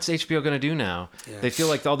 what's HBO going to do now? Yeah. They feel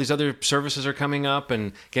like all these other services are coming up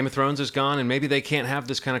and Game of Thrones is gone and maybe they can't have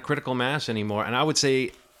this kind of critical mass anymore. And I would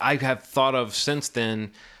say I have thought of since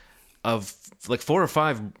then of like 4 or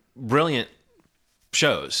 5 brilliant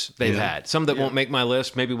shows they've had. Some that won't make my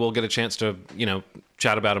list. Maybe we'll get a chance to,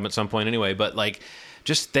 chat about them at some point anyway. But like,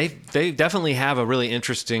 just they definitely have a really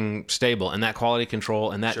interesting stable, and that quality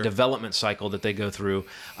control and that development cycle that they go through,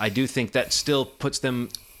 I do think that still puts them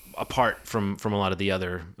apart from a lot of the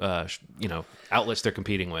other outlets they're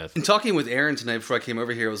competing with. And talking with Aaron tonight before I came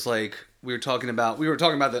over here, it was like we were talking about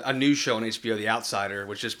a new show on HBO, The Outsider,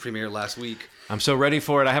 which just premiered last week. I'm so ready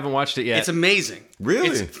for it. I haven't watched it yet. It's amazing. Really?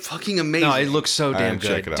 It's fucking amazing. No, it looks so damn good.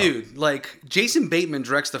 Check it out. Dude, like Jason Bateman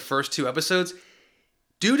directs the first 2 episodes.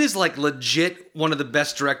 Dude is like legit one of the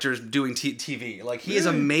best directors doing TV. Like he is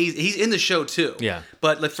amazing. He's in the show too. Yeah.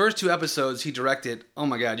 But the first 2 episodes he directed, oh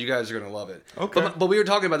my God, you guys are going to love it. Okay. But we were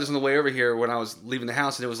talking about this on the way over here when I was leaving the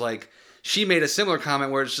house, and it was like, she made a similar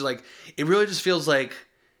comment where it's just like, it really just feels like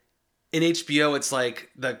in HBO, it's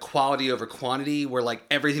like the quality over quantity, where like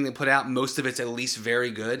everything they put out, most of it's at least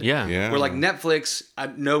very good. Yeah. Where like Netflix,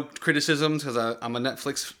 no criticisms because I'm a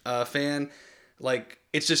Netflix fan. Like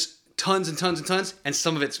it's just tons and tons and tons, and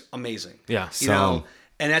some of it's amazing. Yeah. You know?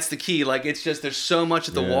 And that's the key. Like it's just, there's so much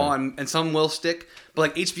at the wall, and some will stick. But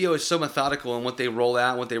like HBO is so methodical in what they roll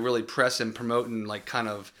out, and what they really press and promote, and like kind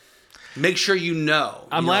of make sure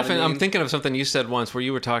I'm laughing. I'm thinking of something you said once where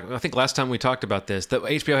you were talking, I think last time we talked about this, that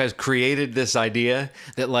HBO has created this idea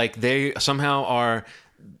that like they somehow are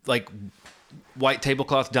like white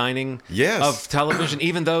tablecloth dining of television,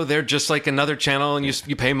 even though they're just like another channel and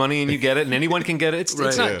you pay money and you get it and anyone can get it.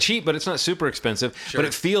 It's not cheap, but it's not super expensive. But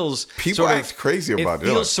it feels people act crazy about it.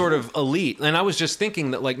 It feels sort of elite. And I was just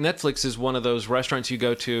thinking that like Netflix is one of those restaurants you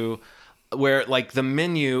go to where like the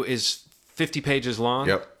menu is 50 pages long.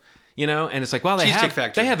 Yep. And it's like, well, they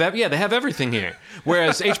have everything here.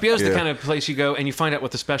 Whereas HBO is the kind of place you go and you find out what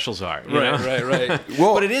the specials are. Right.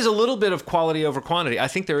 Well, but it is a little bit of quality over quantity. I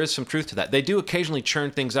think there is some truth to that. They do occasionally churn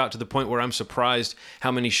things out to the point where I'm surprised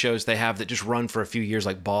how many shows they have that just run for a few years,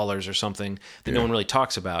 like Ballers or something that no one really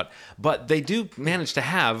talks about. But they do manage to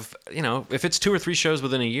have, if it's 2 or 3 shows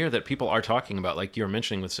within a year that people are talking about, like you were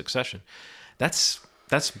mentioning with Succession, that's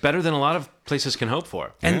better than a lot of places can hope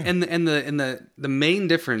for. And the main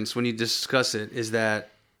difference when you discuss it is that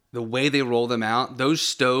the way they roll them out, those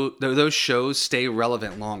shows stay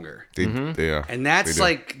relevant longer. They are. And that's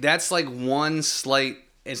like one slight.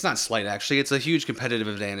 It's not slight actually. It's a huge competitive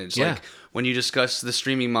advantage. Yeah. Like when you discuss the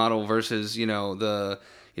streaming model versus the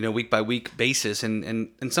week by week basis, and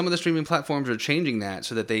some of the streaming platforms are changing that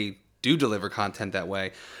so that they do deliver content that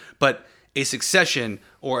way, but a Succession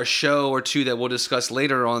or a show or 2 that we'll discuss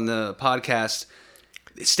later on the podcast,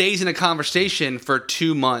 it stays in a conversation for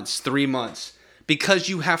 2 months, 3 months, because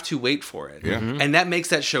you have to wait for it. Yeah. And that makes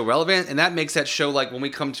that show relevant, and that makes that show, like when we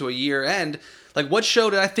come to a year end, like what show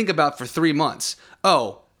did I think about for 3 months?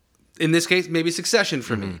 Oh, in this case, maybe Succession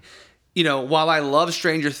for me. While I love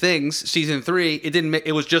Stranger Things season 3,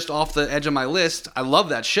 it was just off the edge of my list. I love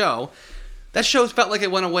that show. That show felt like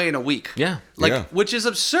it went away in a week. Yeah. Which is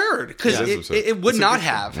absurd, because it would not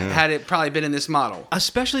have had it probably been in this model.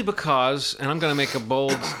 Especially because, and I'm going to make a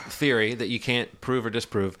bold theory that you can't prove or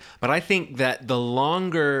disprove, but I think that the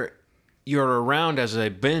longer you're around as a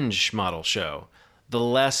binge model show, the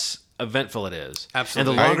less eventful it is.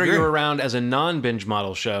 Absolutely. And the longer you're around as a non-binge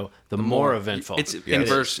model show, the more eventful. It's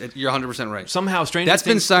inverse. You're 100% right. Somehow, Stranger That's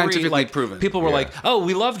Things been scientifically 3, proven. People were like, "Oh,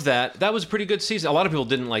 we loved that. That was a pretty good season." A lot of people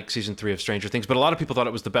didn't like season 3 of Stranger Things, but a lot of people thought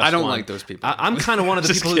it was the best. I don't one. like those people. I'm kind of one of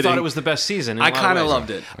the people who thought it was the best season. I kind of loved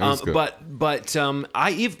it. But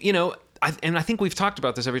I I think we've talked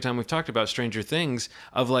about this every time we've talked about Stranger Things,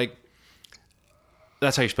 of like,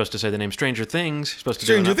 that's how you're supposed to say the name, Stranger Things. You're supposed to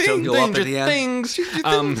Stranger do an episode, Things. Stranger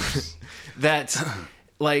Things. That,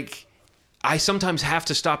 like, I sometimes have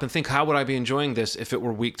to stop and think, how would I be enjoying this if it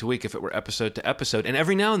were week to week, if it were episode to episode? And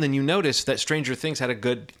every now and then you notice that Stranger Things had a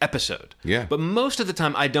good episode. Yeah. But most of the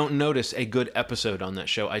time I don't notice a good episode on that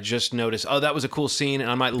show. I just notice, oh, that was a cool scene, and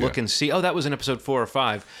I might look and see, oh, that was in episode 4 or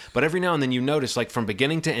 5. But every now and then you notice, like, from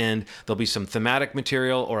beginning to end, there'll be some thematic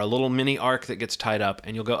material or a little mini arc that gets tied up,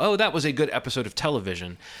 and you'll go, oh, that was a good episode of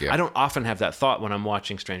television. Yeah. I don't often have that thought when I'm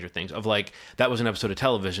watching Stranger Things of, like, that was an episode of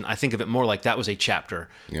television. I think of it more like that was a chapter.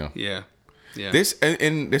 Yeah. Yeah. Yeah. This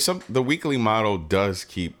and there's the weekly model does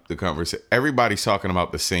keep the conversation. Everybody's talking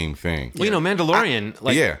about the same thing. Well, Mandalorian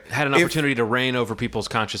had an If- opportunity to reign over people's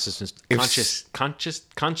consciousnesses.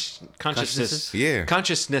 Consciousnesses? Yeah.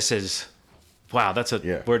 Consciousnesses. Wow, that's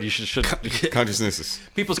a word you should Consciousnesses.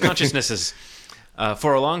 people's consciousnesses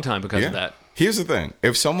for a long time because of that. Here's the thing: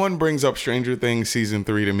 if someone brings up Stranger Things season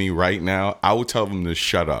 3 to me right now, I will tell them to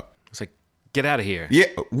shut up. It's like, get out of here. Yeah.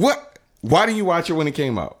 What? Why didn't you watch it when it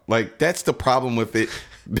came out? Like, that's the problem with it.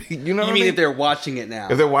 You know what I You mean mean? if they're watching it now?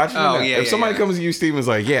 If they're watching it now. yeah. If somebody yeah. comes to you, Steven's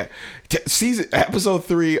like, yeah, episode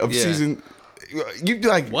 3 of Yeah. season, you'd be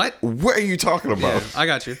like, What? What are you talking about? Yeah, I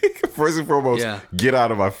got you. First and foremost, Yeah. get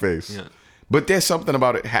out of my face. Yeah. But there's something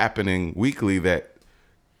about it happening weekly that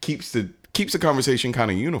keeps the conversation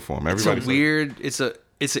kind of uniform. It's Everybody's a weird.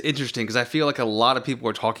 It's interesting because I feel like a lot of people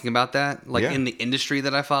are talking about that, like Yeah. in the industry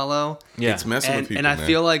that I follow. Yeah. it's messing with people. And I man.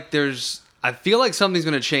 feel like I feel like something's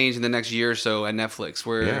going to change in the next year or so at Netflix,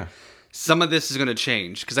 where Yeah. some of this is going to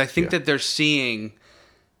change because I think that they're seeing.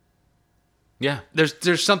 Yeah.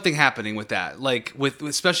 There's something happening with that, like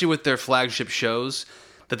especially with their flagship shows,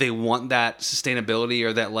 that they want that sustainability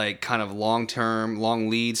or that like kind of long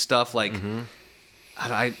lead stuff. Like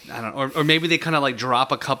I don't, or maybe they kind of like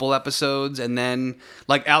drop a couple episodes and then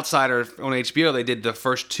like Outsider on HBO, they did the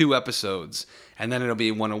first 2 episodes and then it'll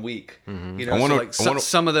be one a week. You know,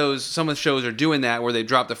 some of the shows are doing that where they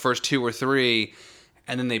drop the first 2 or 3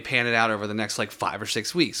 and then they pan it out over the next like 5 or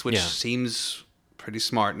 6 weeks, which seems pretty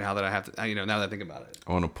smart now that I have to, now that I think about it.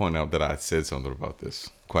 I want to point out that I said something about this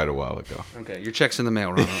quite a while ago. Okay, your check's in the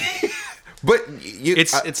mail, Ronald. But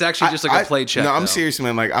it's actually just like a play check. No, I'm though. serious,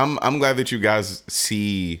 man. Like I'm glad that you guys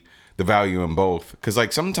see the value in both, because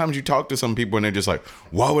like sometimes you talk to some people and they're just like,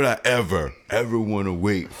 why would I ever want to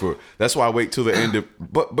wait for? That's why I wait till the end of.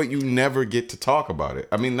 But you never get to talk about it.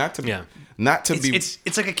 I mean, not to be.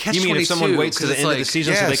 It's like a catch. You mean if someone waits to the end of the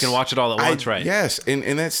season so they can watch it all at once, right? Yes,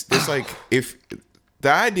 and that's like if.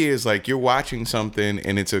 The idea is like you're watching something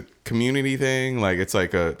and it's a community thing. Like it's like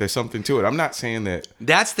there's something to it. I'm not saying that.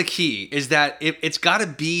 That's the key, is that it's got to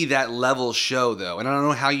be that level show though, and I don't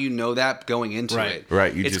know how you know that going into it.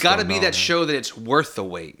 Right. It's got to be that show that it's worth the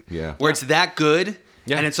wait. Yeah. Where it's that good.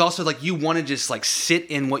 Yeah. And it's also like you want to just like sit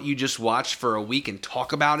in what you just watched for a week and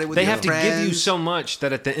talk about it with They your have friends. to give you so much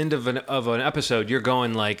that at the end of an episode, you're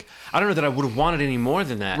going like, I don't know that I would have wanted any more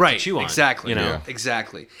than that. Right, to chew on, exactly. You know, Yeah.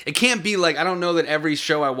 Exactly. It can't be like, I don't know that every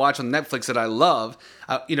show I watch on Netflix that I love,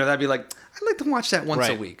 that'd be like, I'd like to watch that once a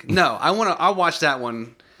Right. week. No, I'll watch that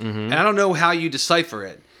one, and I don't know how you decipher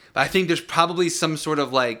it, but I think there's probably some sort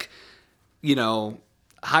of like,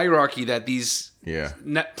 hierarchy that these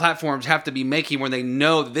net platforms have to be making where they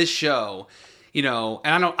know that this show, and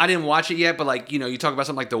I didn't watch it yet, but like, you talk about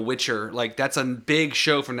something like The Witcher, like that's a big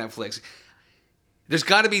show for Netflix. There's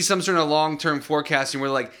got to be some sort of long-term forecasting where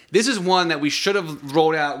like, this is one that we should have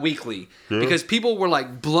rolled out weekly because people were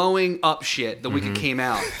like blowing up shit the week it came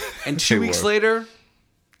out. And 2 weeks later,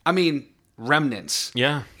 I mean, remnants.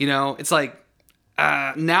 Yeah. It's like,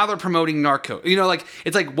 now they're promoting Narco. Like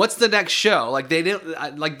it's like, what's the next show? Like they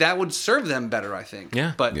didn't like that would serve them better, I think.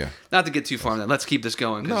 Yeah. But not to get too far on that. Let's keep this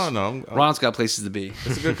going. No. Ronald's got places to be.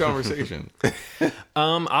 It's a good conversation.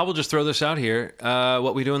 I will just throw this out here.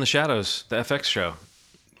 What We Do in the Shadows, the FX show.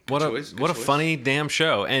 What a funny damn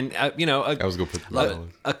show, and I was gonna put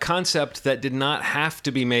a concept that did not have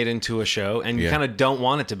to be made into a show, and you kind of don't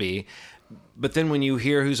want it to be. But then when you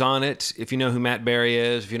hear who's on it, if you know who Matt Berry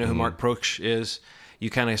is, if you know who Mark Proch is,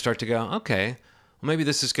 you kind of start to go, okay, well, maybe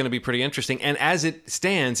this is going to be pretty interesting. And as it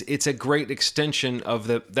stands, it's a great extension of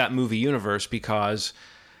that movie universe because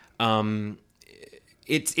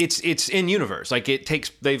it's in universe. Like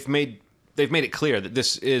they've made it clear that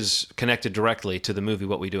this is connected directly to the movie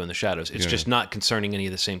What We Do in the Shadows. It's just not concerning any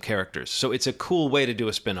of the same characters. So it's a cool way to do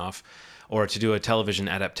a spinoff. or to do a television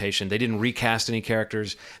adaptation. They didn't recast any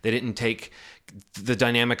characters. They didn't take the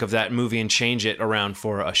dynamic of that movie and change it around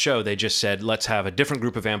for a show. They just said, let's have a different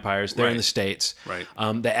group of vampires. They're in the States. Right.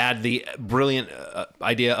 They add the brilliant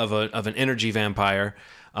idea of an energy vampire,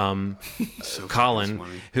 Colin,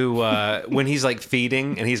 who when he's like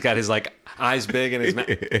feeding and he's got his like eyes big and his mouth.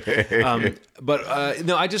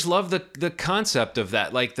 No, I just love the concept of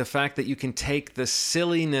that. Like the fact that you can take the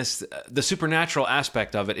silliness, the supernatural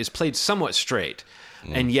aspect of it is played somewhat straight,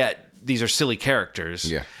 and yet these are silly characters.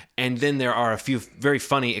 Yeah. And then there are a few very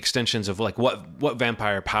funny extensions of like what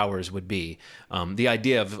vampire powers would be. The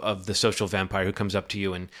idea of the social vampire who comes up to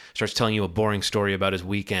you and starts telling you a boring story about his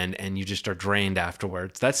weekend, and you just are drained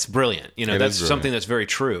afterwards. That's brilliant. You know, that's something that's very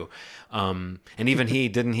true. And even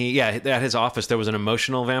at his office there was an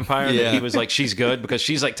emotional vampire. That he was like, she's good because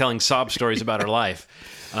she's like telling sob stories about her life.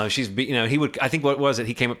 He would. I think what was it?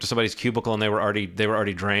 He came up to somebody's cubicle and they were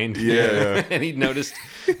already drained. Yeah. And he noticed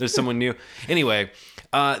there's someone new. Anyway.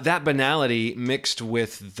 That banality mixed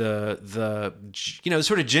with the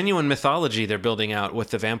sort of genuine mythology they're building out with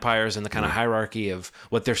the vampires and the kind of hierarchy of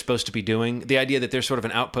what they're supposed to be doing. The idea that they're sort of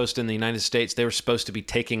an outpost in the United States, they were supposed to be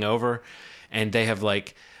taking over, and they have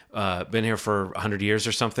like been here for 100 years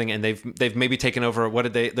or something, and they've maybe taken over.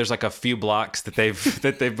 There's like a few blocks that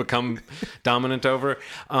they've become dominant over,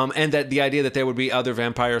 and that the idea that there would be other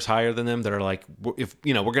vampires higher than them that are like, if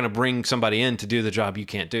we're going to bring somebody in to do the job you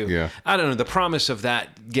can't do. Yeah. I don't know. The promise of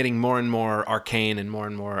that getting more and more arcane and more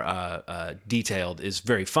detailed is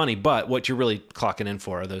very funny. But what you're really clocking in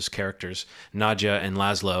for are those characters, Nadja and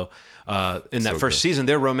Laszlo. In that first season,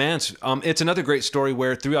 their romance. It's another great story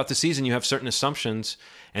where throughout the season you have certain assumptions,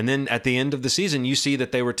 and then at the end of the season you see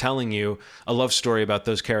that they were telling you a love story about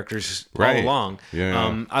those characters all along.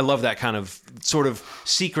 Yeah. I love that kind of sort of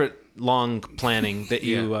secret long planning that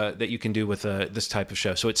you can do with this type of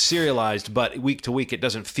show. So it's serialized, but week to week it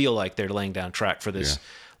doesn't feel like they're laying down track for this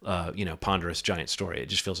ponderous giant story. It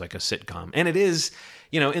just feels like a sitcom, and it is.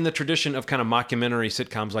 In the tradition of kind of mockumentary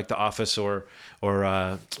sitcoms like The Office or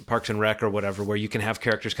Parks and Rec or whatever, where you can have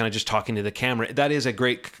characters kind of just talking to the camera. That is a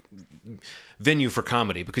great venue for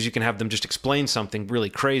comedy because you can have them just explain something really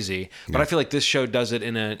crazy. But I feel like this show does it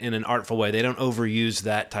in an artful way. They don't overuse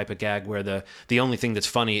that type of gag where the only thing that's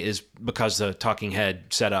funny is because the talking head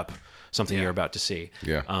set up something you're about to see.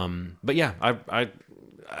 Yeah. But yeah,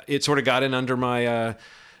 it sort of got in under my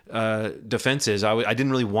defenses. I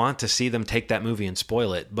didn't really want to see them take that movie and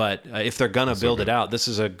spoil it, but if they're gonna build it out, this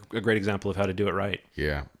is a great example of how to do it right.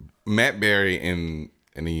 Yeah, Matt Berry in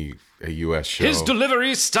a U.S. show. His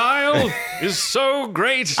delivery style is so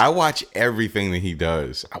great. I watch everything that he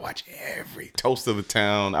does. I watch every Toast of the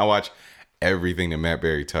Town. I watch everything that Matt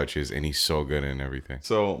Berry touches, and he's so good in everything.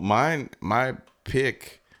 So my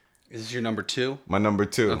pick. Is this your number 2? My number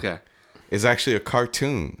 2. Okay. Is actually a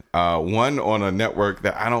cartoon, one on a network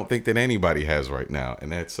that I don't think that anybody has right now, and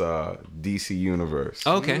that's DC Universe.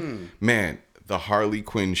 Okay. Man, the Harley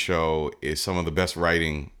Quinn show is some of the best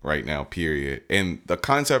writing right now, period. And the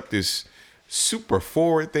concept is super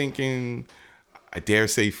forward-thinking, I dare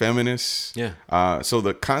say feminist. Yeah. So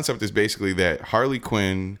the concept is basically that Harley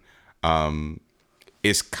Quinn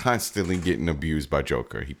is constantly getting abused by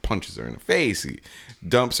Joker. He punches her in the face. He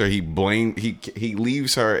dumps her. He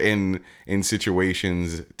leaves her in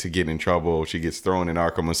situations to get in trouble. She gets thrown in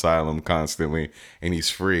Arkham Asylum constantly, and he's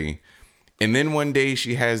free. And then one day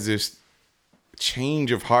she has this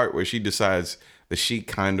change of heart where she decides that she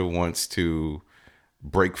kind of wants to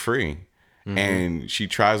break free. Mm-hmm. And she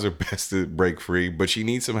tries her best to break free, but she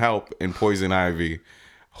needs some help. And Poison Ivy,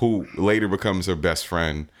 who later becomes her best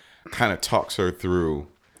friend, kind of talks her through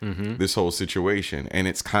this whole situation. And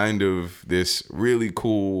it's kind of this really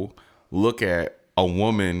cool look at a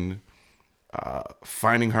woman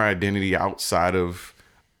finding her identity outside of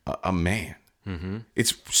a man. Mm-hmm.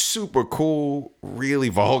 It's super cool, really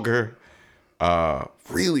vulgar,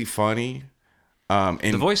 really funny. And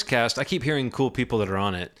the voice cast, I keep hearing cool people that are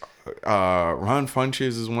on it. Ron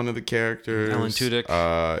Funches is one of the characters. Alan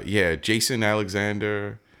Tudyk. Jason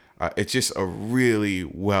Alexander. It's just a really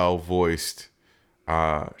well-voiced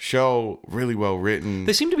show, really well-written.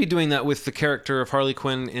 They seem to be doing that with the character of Harley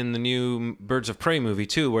Quinn in the new Birds of Prey movie,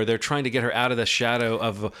 too, where they're trying to get her out of the shadow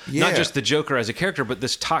of not just the Joker as a character, but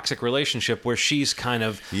this toxic relationship where she's kind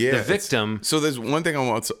of the victim. So there's one thing I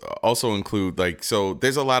want to also include, so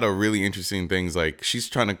there's a lot of really interesting things, like she's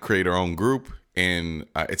trying to create her own group, and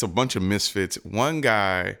it's a bunch of misfits. One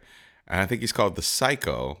guy, and I think he's called the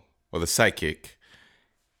Psycho, or the Psychic,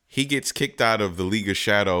 he gets kicked out of the League of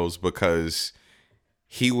Shadows because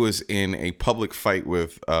he was in a public fight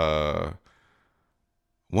with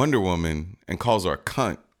Wonder Woman and calls her a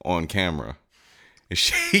cunt on camera. And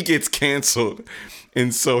she gets canceled.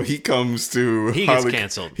 And so he comes to He gets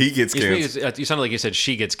canceled. He gets canceled. You sounded like you said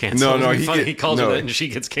she gets canceled. No, he calls her that and she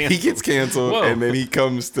gets canceled. He gets canceled, Whoa. and then he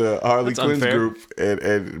comes to Harley That's Quinn's unfair. group,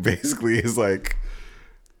 and basically is like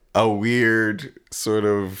a weird sort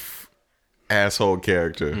of asshole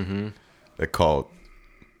character that called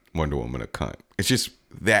Wonder Woman a cunt. It's just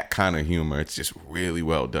that kind of humor. It's just really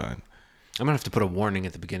well done. I'm gonna have to put a warning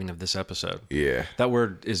at the beginning of this episode. Yeah. That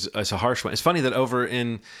word is a harsh one. It's funny that over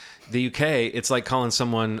in the UK, it's like calling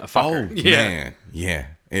someone a fucker. Man. Yeah.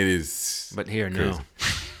 It is. But here, no.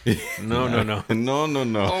 No. No.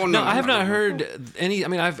 Oh, No, I have not heard any. I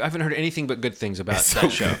mean, I haven't heard anything but good things about so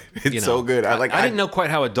that show. good. It's so good. I didn't know quite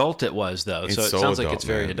how adult it was, though. So it so sounds like adult, it's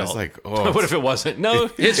very man. adult. It's like, oh. What if it wasn't? No,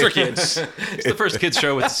 it's for kids. It's the first kids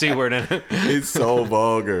show with the C word in it. It's so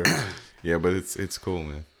vulgar. Yeah, but it's cool,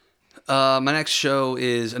 man. My next show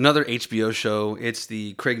is another HBO show. It's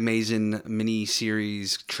the Craig Mazin mini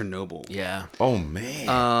series Chernobyl. Yeah. Oh man.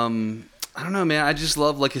 I don't know, man. I just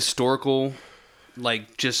love like historical,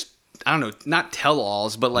 like just I don't know, not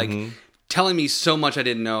tell-alls, but like telling me so much I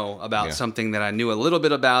didn't know about something that I knew a little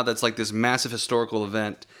bit about. That's like this massive historical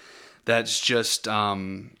event. That's just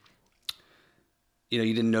you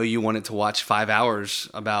didn't know you wanted to watch 5 hours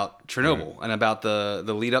about Chernobyl and about the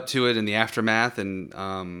lead up to it and the aftermath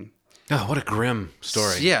and. Oh, what a grim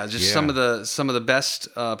story. Yeah, just some of the best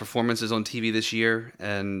performances on TV this year,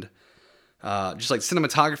 and just like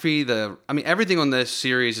cinematography. Everything on this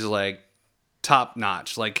series is like top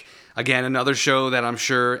notch. Like again, another show that I'm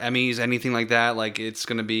sure Emmys, anything like that, like it's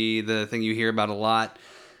gonna be the thing you hear about a lot.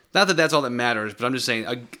 Not that that's all that matters, but I'm just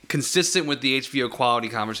saying, consistent with the HBO quality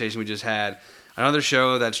conversation we just had. Another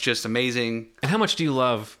show that's just amazing. And how much do you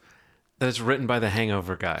love that it's written by the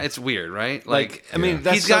Hangover guy? It's weird, right? I mean,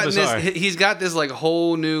 that's so bizarre. He's got this like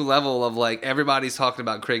whole new level of like everybody's talking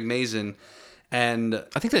about Craig Mazin, and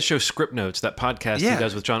I think that show Script Notes, that podcast Yeah. he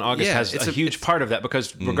does with John August, Yeah, has it's a a- huge it's- part of that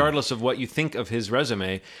because regardless of what you think of his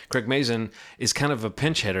resume, Craig Mazin is kind of a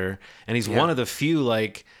pinch hitter, and he's one of the few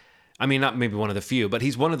not maybe one of the few, but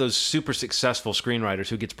he's one of those super successful screenwriters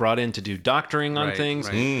who gets brought in to do doctoring on Right, things,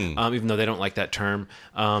 right. even though they don't like that term.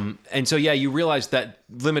 And so, you realize that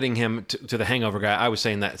limiting him to the Hangover guy, I was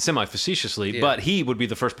saying that semi-facetiously, but he would be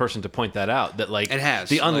the first person to point that out, that like It has,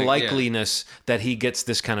 the like, unlikeliness that he gets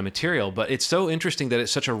this kind of material. But it's so interesting that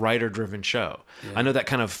it's such a writer-driven show. I know that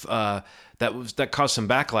kind of... that caused some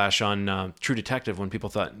backlash on True Detective when people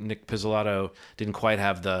thought Nick Pizzolatto didn't quite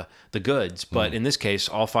have the goods. But in this case,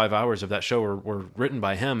 all 5 hours of that show were written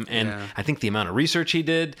by him. And I think the amount of research he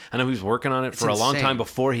did, I know he was working on it for a long insane. time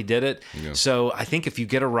before he did it. Yeah. So I think if you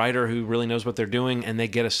get a writer who really knows what they're doing and they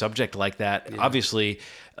get a subject like that, obviously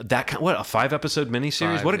that a 5-episode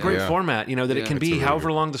miniseries, 5, what a great yeah. format, that it can It's be a really however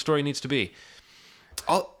good- long the story needs to be.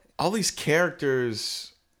 all these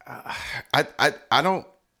characters, I don't.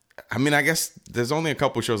 I mean, I guess there's only a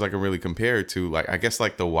couple shows I can really compare it to. Like, I guess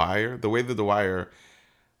like The Wire, the way that The Wire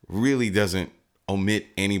really doesn't omit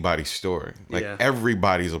anybody's story. Like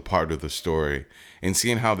everybody's a part of the story, and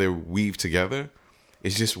seeing how they weave together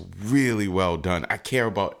is just really well done. I care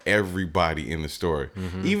about everybody in the story,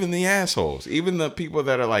 even the assholes, even the people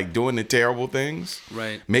that are like doing the terrible things,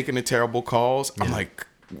 Right. making the terrible calls. I'm like,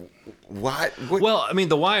 what? Well, I mean,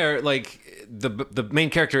 The Wire, like the main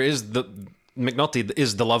character is McNulty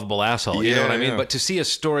is the lovable asshole. You know Yeah, what I mean? yeah. But to see a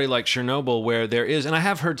story like Chernobyl where there is, and I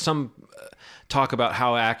have heard some talk about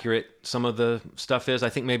how accurate some of the stuff is. I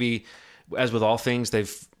think maybe, as with all things,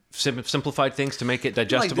 they've simplified things to make it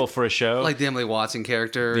digestible for a show. Like the Emily Watson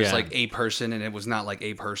character is Yeah. like a person, and it was not like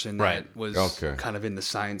a person that Right. was Okay. kind of in the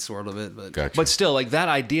science world of it. But Gotcha. But still, like that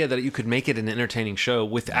idea that you could make it an entertaining show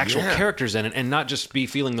with actual characters in it and not just be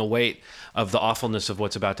feeling the weight of the awfulness of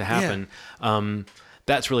what's about to happen.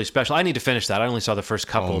 That's really special. I need to finish that. I only saw the first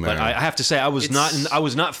couple, but man. I have to say I was It's- not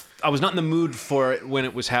in the mood for it when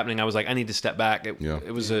it was happening. I was like, I need to step back.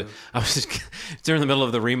 I was just, during the middle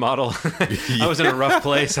of the remodel. I was in a rough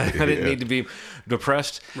place. I didn't need to be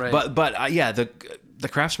depressed. Right. But the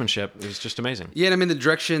craftsmanship is just amazing. yeah, and I mean the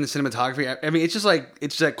direction, the cinematography. I mean, it's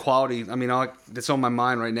just that quality. I mean, that's on my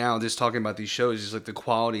mind right now. Just talking about these shows, just like the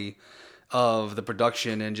quality of the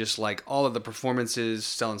production and just like all of the performances.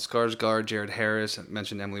 Stellan Skarsgård, Jared Harris, I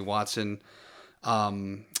mentioned Emily Watson,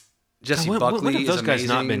 Jesse When Buckley. have those is guys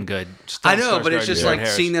not amazing. been good? I know, Stellan but it's Skarsgård, just Jared like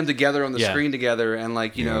Harris. seeing them together on the Yeah. screen together, and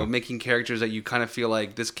like making characters that you kind of feel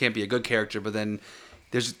like this can't be a good character, but then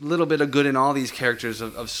there's a little bit of good in all these characters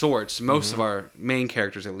of sorts. Most of our main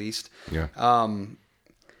characters, at least. yeah.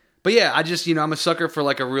 But yeah, I just I'm a sucker for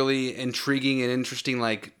like a really intriguing and interesting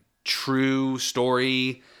like true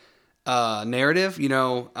story narrative.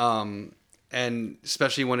 and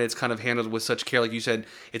especially when it's kind of handled with such care, like you said,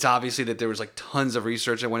 it's obviously that there was like tons of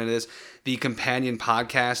research that went into this. The companion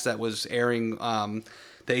podcast that was airing,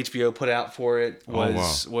 the HBO put out for it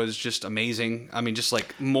was just amazing. I mean, just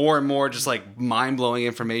like more and more, just like mind blowing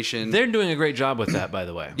information. They're doing a great job with that, by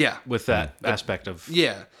the way. Yeah. With that aspect of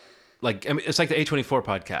like, I mean, it's like the A24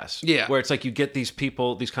 podcast. Yeah. Where it's like you get these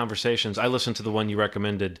people, these conversations. I listened to the one you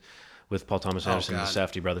recommended with Paul Thomas Anderson and the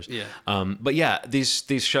Safdie brothers. Yeah. But yeah, these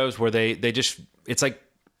shows where they just, it's like,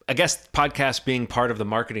 I guess podcast being part of the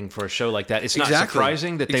marketing for a show like that, it's not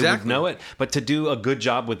surprising that they would know it, but to do a good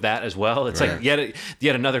job with that as well, it's like yet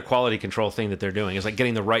another quality control thing that they're doing. It's like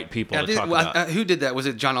getting the right people to talk about. Who did that? Was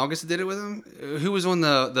it John August that did it with him? Who was on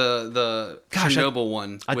the Chernobyl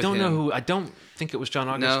one? I don't know who. I don't think it was John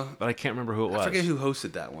August, but I can't remember who it was. I forget who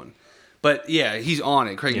hosted that one. But yeah, he's on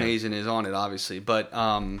it. Craig Mazin is on it, obviously. But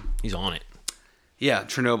he's on it. Yeah,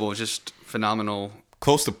 Chernobyl was just phenomenal.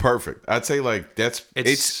 Close to perfect. I'd say like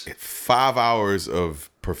it's 5 hours of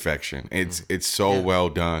perfection. It's so well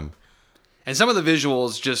done. And some of the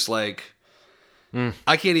visuals just like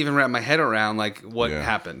I can't even wrap my head around like what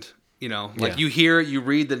happened. You know, like you hear it, you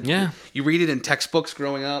read you read it in textbooks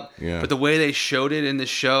growing up. Yeah. But the way they showed it in the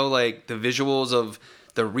show, like the visuals of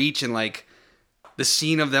the Reach and like the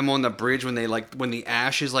scene of them on the bridge when the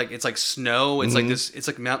ash is like it's like snow. It's like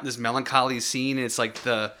this melancholy scene. And it's like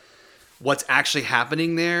what's actually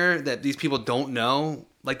happening there that these people don't know.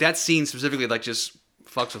 Like that scene specifically, like just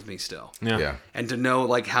fucks with me still. Yeah. And to know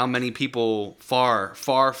like how many people far,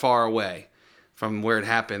 far, far away from where it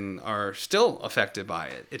happened are still affected by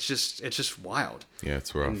it. It's just wild. Yeah,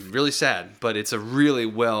 it's rough. And really sad, but it's a really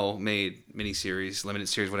well made miniseries, limited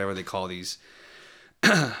series, whatever they call these.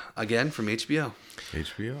 Again, from HBO.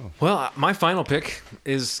 HBO. Well, my final pick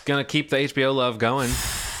is gonna keep the HBO love going.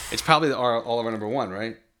 It's probably all of our number one,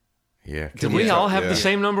 right? Yeah. Did we all have the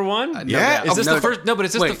same number one? Yeah. Is this the first? No, but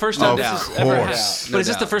is this the first time this has ever happened? course. But is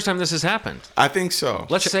this the first time this has happened? I think so.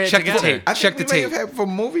 Let's say it check the together. tape. I Check think the we tape. may have had for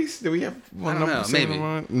movies. Do we have one? I don't know,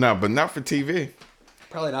 maybe. No, but not for TV.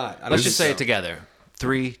 Probably not. Let's just say it together.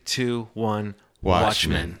 3, 2, 1.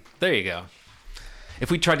 Watchmen. There you go. If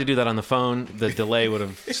we tried to do that on the phone, the delay would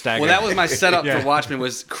have staggered. Well, that was my setup for Watchmen.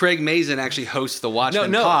 Was Craig Mazin actually hosts the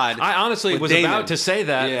Watchmen pod? I honestly was Damon. about to say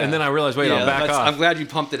that, and then I realized, wait, I'll back off. I'm glad you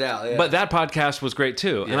pumped it out. Yeah. But that podcast was great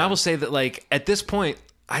too, and I will say that, like at this point,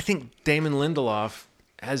 I think Damon Lindelof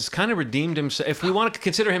has kind of redeemed himself. If we want to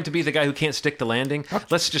consider him to be the guy who can't stick the landing,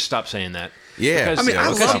 let's just stop saying that. Yeah,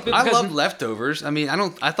 Because, I love Leftovers. I mean,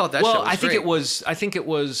 I thought that. Well, show was great. I think it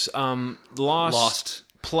was Lost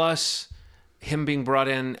plus him being brought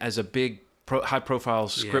in as a big high-profile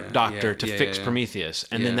script doctor to fix Prometheus,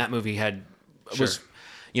 and then that movie was,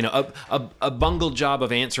 you know, a bungled job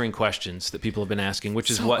of answering questions that people have been asking,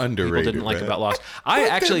 which is what people didn't like about Lost. I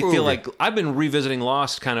actually feel like I've been revisiting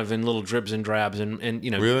Lost kind of in little dribs and drabs, and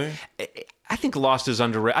you know, really. I think Lost is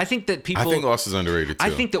underrated. I think Lost is underrated too.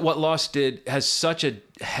 I think that what Lost did has such a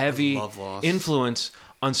heavy influence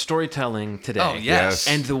on storytelling today. Oh, yes.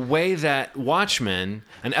 And the way that Watchmen,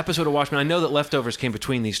 an episode of Watchmen, I know that Leftovers came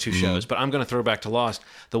between these two shows, but I'm going to throw back to Lost.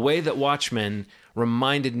 The way that Watchmen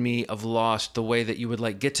reminded me of Lost, the way that you would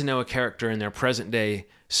like get to know a character in their present day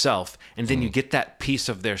self, and then you get that piece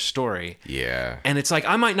of their story. Yeah. And it's like,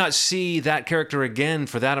 I might not see that character again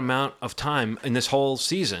for that amount of time in this whole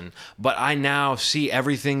season, but I now see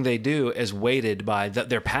everything they do as weighted by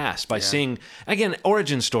their past, by seeing, again,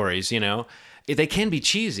 origin stories, you know. They can be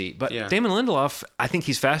cheesy, but Damon Lindelof, I think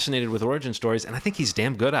he's fascinated with origin stories, and I think he's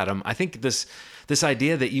damn good at them. I think this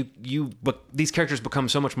idea that these characters become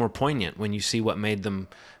so much more poignant when you see what made them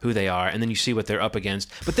who they are, and then you see what they're up against.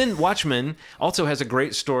 But then Watchmen also has a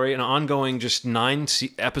great story, an ongoing just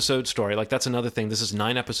 9-episode story. Like that's another thing. This is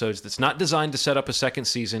 9 episodes that's not designed to set up a second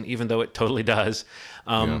season, even though it totally does.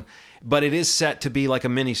 But it is set to be like a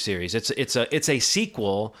miniseries. It's a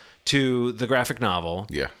sequel to the graphic novel.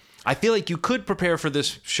 Yeah. I feel like you could prepare for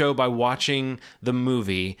this show by watching the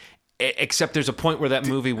movie, except there's a point where that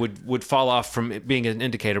movie would fall off from it being an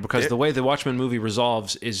indicator, because the way the Watchmen movie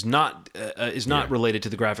resolves is not related to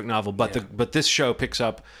the graphic novel, but this show picks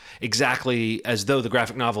up exactly as though the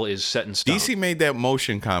graphic novel is set in stone. DC made that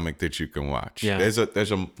motion comic that you can watch. Yeah.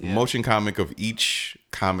 There's a motion comic of each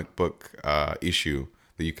comic book issue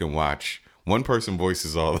that you can watch. One person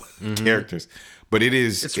voices all the characters. But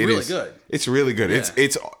it's really good. It's really good. Yeah.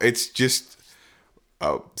 It's just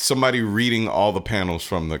somebody reading all the panels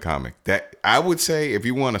from the comic. That I would say, if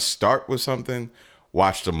you want to start with something,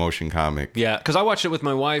 watch the motion comic. Yeah, because I watched it with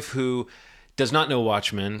my wife, who does not know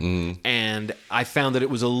Watchmen, and I found that it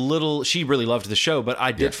was a little. She really loved the show, but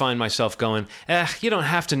I did find myself going, you don't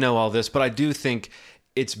have to know all this. But I do think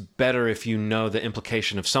it's better if you know the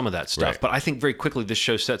implication of some of that stuff. Right. But I think very quickly this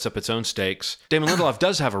show sets up its own stakes. Damon Lindelof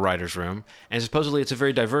does have a writer's room, and supposedly it's a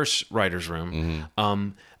very diverse writer's room.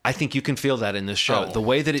 I think you can feel that in this show. Oh, the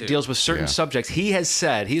way that it deals with certain Yeah. subjects.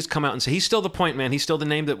 He's come out and said he's still the point man. He's still the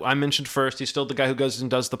name that I mentioned first. He's still the guy who goes and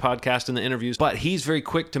does the podcast and the interviews. But he's very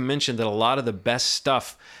quick to mention that a lot of the best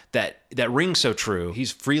stuff that rings so true,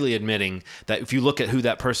 he's freely admitting that if you look at who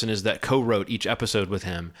that person is that co-wrote each episode with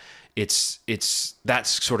him, it's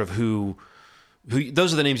that's sort of who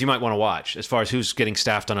those are the names you might want to watch as far as who's getting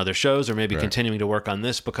staffed on other shows or maybe continuing to work on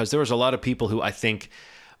this, because there was a lot of people who I think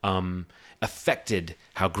affected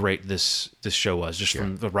how great this show was, just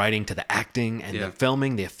from the writing to the acting and the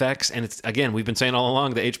filming, the effects. And it's, again, we've been saying all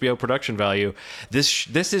along, the HBO production value. This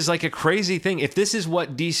is like a crazy thing. If this is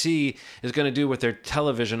what DC is going to do with their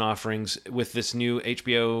television offerings with this new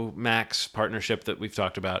HBO Max partnership that we've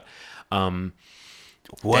talked about,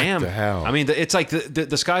 What damn. the hell? I mean, it's like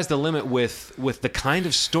the sky's the limit with the kind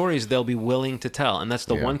of stories they'll be willing to tell, and that's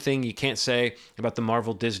the one thing you can't say about the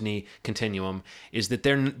Marvel Disney continuum is that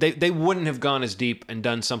they wouldn't have gone as deep and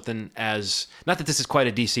done something as, not that this is quite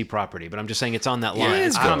a DC property, but I'm just saying it's on that line.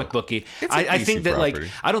 It's comic booky. I DC think that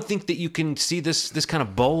property. I don't think that you can see this kind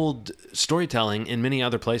of bold storytelling in many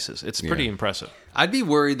other places. It's pretty impressive. I'd be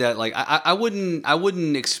worried that like I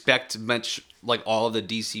wouldn't expect much like all of the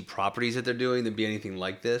DC properties that they're doing to be anything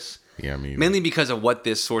like this. Yeah, I mean, Mainly because of what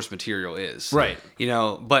this source material is. Right. You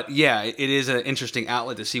know, but yeah, it is an interesting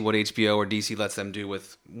outlet to see what HBO or DC lets them do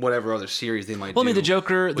with whatever other series they might do. Well, I mean, the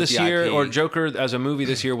Joker with this the year, IP. or Joker as a movie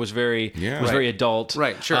this year, was very very adult.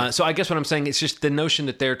 Right, sure. So I guess what I'm saying, it's just the notion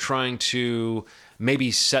that they're trying to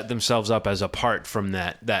maybe set themselves up as apart from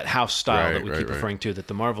that house style that we keep referring to that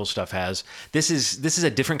the Marvel stuff has. This is a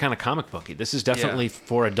different kind of comic booky. This is definitely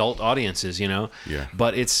for adult audiences, you know. Yeah.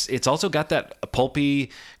 But it's also got that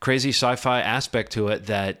pulpy, crazy sci-fi aspect to it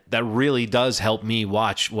that really does help me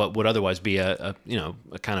watch what would otherwise be a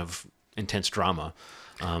kind of intense drama.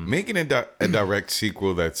 Making a direct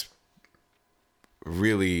sequel that's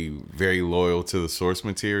really very loyal to the source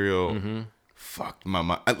material. Fuck my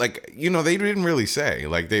mind. Like, you know, they didn't really say.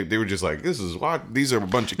 Like, they were just like, this is what, these are a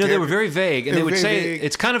bunch of No, characters. they were very vague, and they would say vague.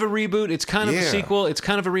 it's kind of a reboot, it's kind of a Yeah. sequel, it's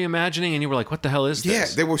kind of a reimagining, and you were like, what the hell is Yeah,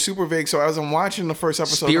 this? they were super vague. So as I'm watching the first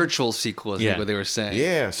episode, spiritual sequel is Yeah. what they were saying.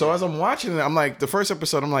 yeah. So as I'm watching it, I'm like, the first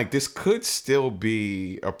episode, I'm like, this could still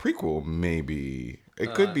be a prequel, maybe.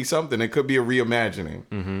 It could be something. It could be a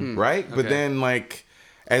reimagining, right? But then, like,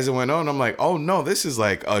 as it went on, I'm like, oh no, this is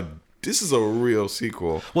a real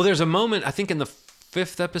sequel. Well, there's a moment, I think in the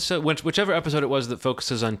fifth episode, whichever episode it was that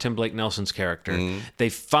focuses on Tim Blake Nelson's character, they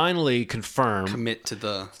finally confirm Commit to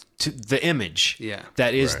the the image Yeah.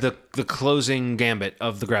 that is Right. the closing gambit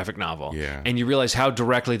of the graphic novel. Yeah. And you realize how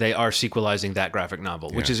directly they are sequelizing that graphic novel,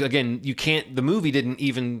 which Yeah. is, again, the movie didn't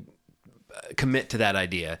even commit to that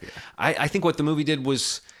idea. I think what the movie did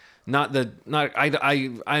was I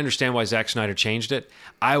understand why Zack Snyder changed it.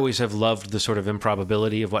 I always have loved the sort of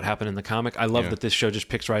improbability of what happened in the comic. I love that this show just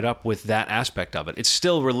picks right up with that aspect of it. It's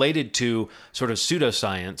still related to sort of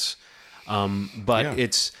pseudoscience, but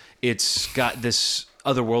it's got this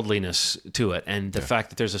otherworldliness to it, and the fact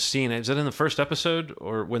that there's a scene. Is that in the first episode,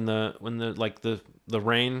 or when the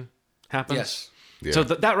rain happens? Yes. Yeah. So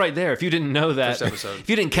that right there, if you didn't know that, First episode. if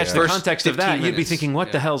you didn't catch the First context of 15 that, you'd be minutes. thinking,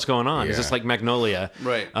 "What the hell's going on? Is Yeah. this like Magnolia,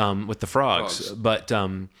 Right. with the frogs?" But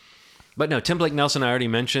no, Tim Blake Nelson I already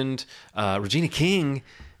mentioned. Regina King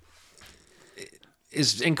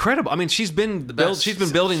is incredible. I mean, she's been best.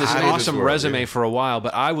 building this Out of this awesome world, resume yeah. for a while.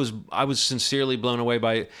 But I was sincerely blown away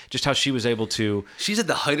by just how she was able to. She's at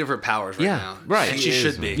the height of her powers right Yeah, now. right. And She she is,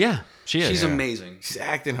 should be. Yeah, she is. She's Yeah. amazing. She's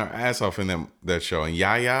acting her ass off in that show. And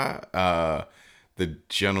Yaya, the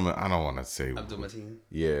gentleman, I don't want to say. Abdul Mateen.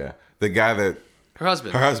 Yeah. The guy that. Her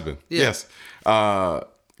husband. Her husband. Yeah. Yes.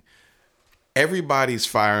 Everybody's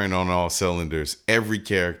firing on all cylinders. Every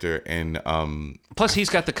character. And Plus, he's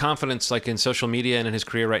got the confidence, like in social media and in his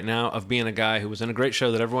career right now, of being a guy who was in a great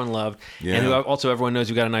show that everyone loved, and who also everyone knows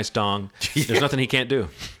you got a nice dong. There's nothing he can't do.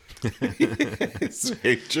 it's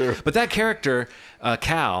very true. But that character,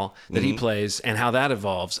 Cal, that he plays, and how that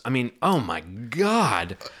evolves, I mean, oh my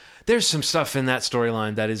God. There's some stuff in that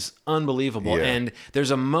storyline that is unbelievable. Yeah. And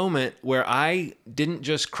there's a moment where I didn't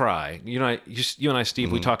just cry. You and I,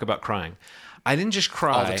 Steve, we talk about crying. I didn't just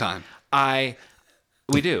cry. All the time.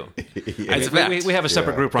 We do. It's a fact. We have a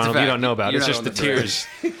separate group, Ronald, you fact. don't know about. You're It's not just on the the tears.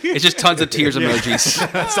 It's just tons of tears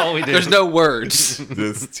emojis. That's all we do. There's no words.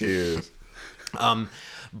 Just tears.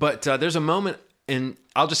 But there's a moment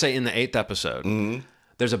I'll just say in the 8th episode,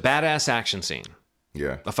 there's a badass action scene,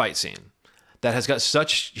 Yeah. a fight scene, that has got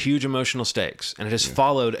such huge emotional stakes, and it has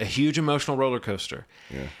followed a huge emotional roller coaster.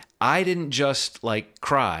 Yeah. I didn't just like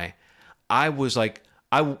cry. I was like,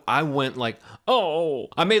 I went like, oh,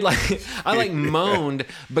 I made like, I like moaned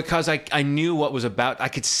because I knew what was about. I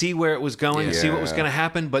could see where it was going, see what was going to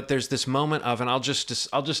happen. But there's this moment of, and I'll just,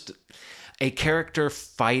 a character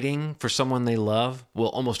fighting for someone they love will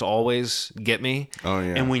almost always get me. Oh,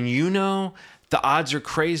 yeah. And when you know the odds are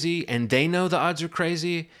crazy and they know the odds are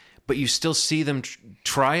crazy, but you still see them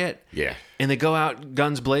try it. Yeah. And they go out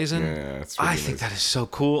guns blazing. Yeah, that's I really think nice. that is so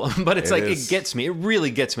cool. But it's like, is. it gets me. It really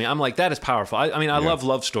gets me. I'm like, that is powerful. I mean, I love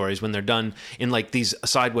love stories when they're done in like these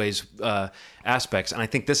sideways aspects. And I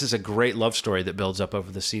think this is a great love story that builds up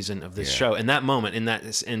over the season of this show. And that moment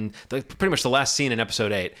pretty much the last scene in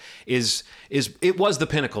episode 8 is it was the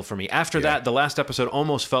pinnacle for me. After that, the last episode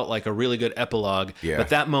almost felt like a really good epilogue. Yeah. But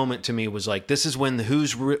that moment to me was like, this is when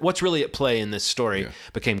what's really at play in this story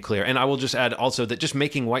became clear. And I will just add also that just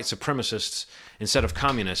making white supremacists instead of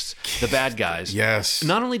communists the bad guys. Yes.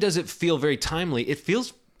 Not only does it feel very timely,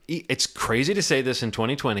 it's crazy to say this in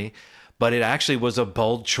 2020, but it actually was a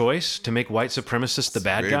bold choice to make white supremacists the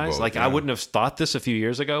bad very guys. bold, Like, yeah. I wouldn't have thought this a few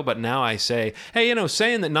years ago, but now I say, hey,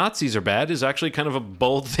 saying that Nazis are bad is actually kind of a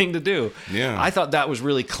bold thing to do. Yeah. I thought that was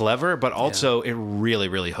really clever, but also it really,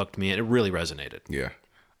 really hooked me and it really resonated. Yeah.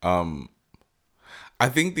 I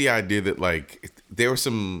think the idea that like there were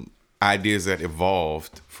some ideas that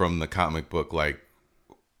evolved from the comic book, like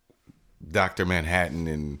Dr. Manhattan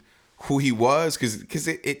and who he was, because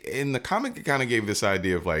it in the comic it kind of gave this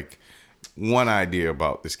idea of like one idea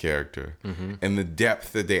about this character and the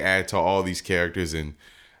depth that they add to all these characters. And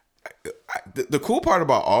the cool part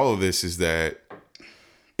about all of this is that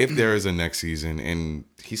if there is a next season, and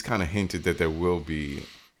he's kind of hinted that there will be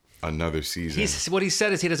another season. What he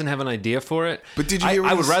said is he doesn't have an idea for it. But did you hear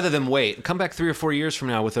what I would he's- rather them wait. Come back 3 or 4 years from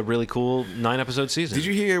now with a really cool 9-episode season. Did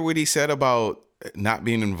you hear what he said about not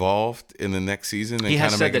being involved in the next season? And He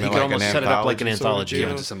has kinda said that making he it could like almost set it up like an sort of anthology. deal?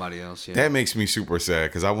 Give it to somebody else. Yeah. That makes me super sad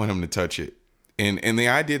because I want him to touch it. And the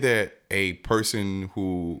idea that a person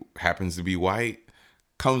who happens to be white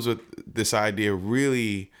comes with this idea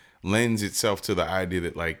really lends itself to the idea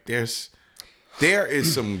that like there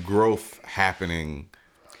is some growth happening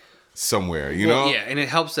somewhere, you know? Yeah, and it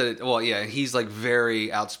helps that he's like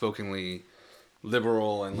very outspokenly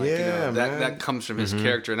liberal, and like Yeah, man. that comes from his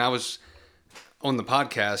character. And I was on the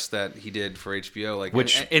podcast that he did for HBO, like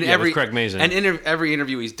Which- in with every Craig Mazin. and in every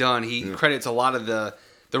interview he's done, he credits a lot of the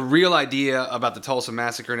real idea about the Tulsa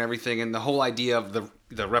massacre and everything, and the whole idea of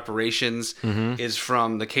the reparations is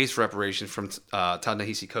from the case for reparations from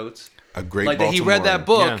Ta-Nehisi Coates. A great Like that he read that Baltimorean.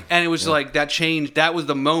 book, Yeah. and it was like that changed. That was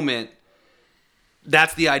the moment.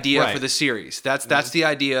 That's the idea Right. for the series. That's the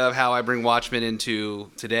idea of how I bring Watchmen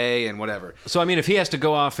into today and whatever. So, I mean, if he has to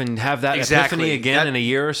go off and have that Exactly. epiphany again That- in a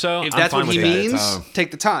year or so, If I'm that's fine what he with that. means, Time.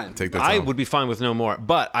 take the time. Take that I time. would be fine with no more.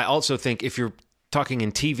 But I also think if you're talking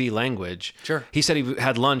in TV language, Sure. he said he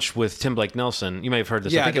had lunch with Tim Blake Nelson. You may have heard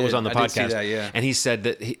this. Yeah, I think I it was did. on the I podcast. did see that, yeah. And he said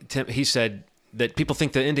that he said that people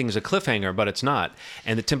think the ending is a cliffhanger, but it's not.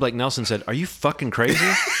 And that Tim Blake Nelson said, "Are you fucking crazy?"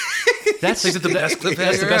 That's the best cliffhanger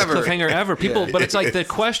That's the best ever. cliffhanger ever. People, but it's like the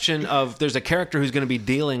question of there's a character who's going to be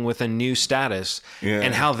dealing with a new status, Yeah.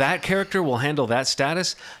 and how that character will handle that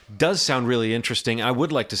status does sound really interesting. I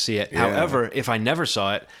would like to see it. Yeah. However, if I never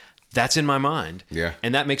saw it, that's in my mind. Yeah.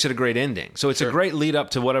 And that makes it a great ending. So it's a great lead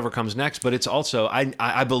up to whatever comes next, but it's also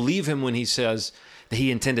I believe him when he says that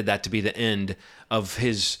he intended that to be the end of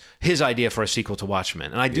his idea for a sequel to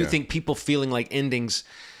Watchmen. And I do Yeah. think people feeling like endings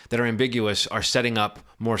that are ambiguous are setting up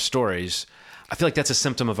more stories. I feel like that's a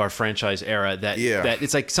symptom of our franchise era that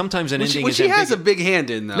it's like sometimes an ending Which is he has a ambiguous. big hand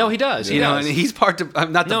in, though. No, he does. He You know, does. and he's part of.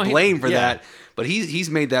 I'm not to No, he- blame for yeah. that, but he's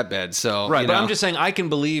made that bed. So Right, you but know. I'm just saying I can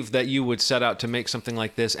believe that you would set out to make something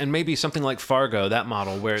like this, and maybe something like Fargo, that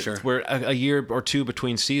model, where Sure. where a year or two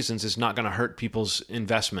between seasons is not going to hurt people's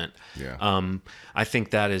investment. Yeah. I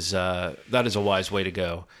think that is a wise way to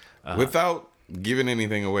go. Without giving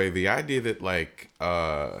anything away, the idea that like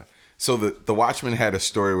so the Watchmen had a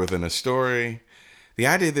story within a story, the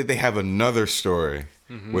idea that they have another story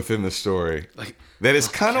within the story, Like- that is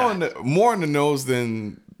kind of more on the nose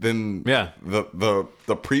than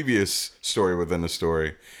the previous story within the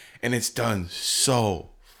story, and it's done so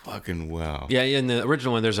fucking well. Yeah, in the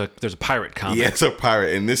original one, there's a pirate comic. Yeah, it's a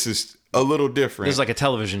pirate, and this is a little different. This is like a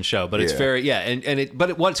television show, but it's Yeah.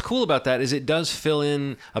 very what's cool about that is it does fill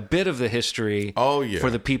in a bit of the history. Oh, yeah. For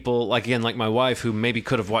the people like my wife who maybe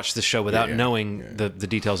could have watched the show without Yeah, knowing yeah. the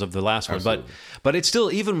details of the last one, Absolutely. but it's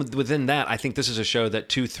still even within that. I think this is a show that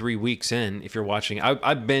 2-3 weeks in, if you're watching,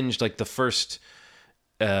 I binged like the first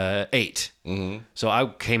 8. So I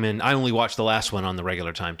came in. I only watched the last one on the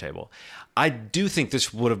regular timetable. I do think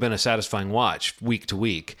this would have been a satisfying watch week to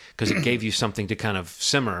week because it gave you something to kind of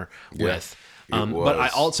simmer with. But I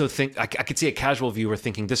also think I could see a casual viewer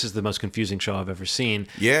thinking this is the most confusing show I've ever seen.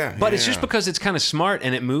 Yeah, but it's just because it's kind of smart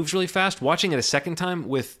and it moves really fast. Watching it a second time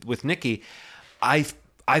with Nikki, I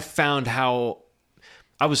found how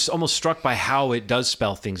I was almost struck by how it does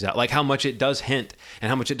spell things out, like how much it does hint and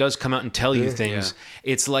how much it does come out and tell you things.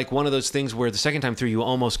 Yeah. It's like one of those things where the second time through you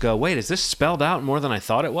almost go, wait, is this spelled out more than I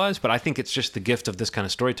thought it was? But I think it's just the gift of this kind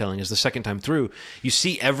of storytelling is the second time through, you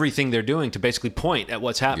see everything they're doing to basically point at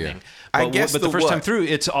what's happening. Yeah. But the first time through,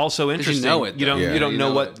 it's also interesting. You don't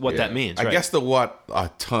know what that means. I guess the what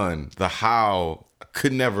a ton, the how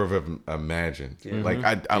could never have imagined. Yeah.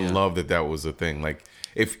 Like I love that was a thing. Like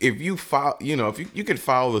if you follow, if you could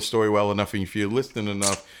follow the story well enough and if you're listening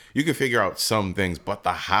enough, you could figure out some things. But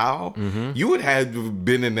the how, you would have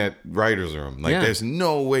been in that writer's room. Like there's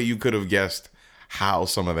no way you could have guessed how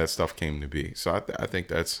some of that stuff came to be. So I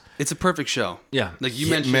think it's a perfect show. Yeah, like you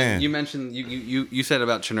mentioned you said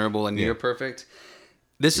about Chernobyl and Near Perfect.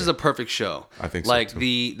 This is a perfect show. I think like so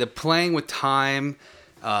too. the playing with time,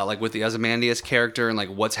 like with the Ozymandias character and like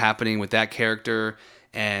what's happening with that character,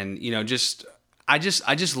 and I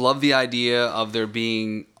just love the idea of there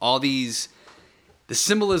being all these, the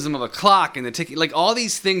symbolism of a clock and the ticket, like all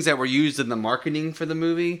these things that were used in the marketing for the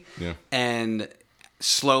movie, and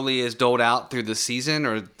slowly is doled out through the season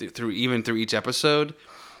or through each episode.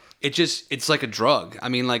 It's like a drug. I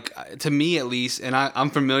mean, like to me at least, and I'm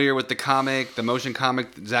familiar with the motion comic,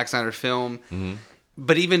 Zack Snyder film. Mm-hmm.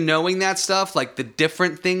 But even knowing that stuff, like the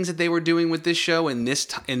different things that they were doing with this show in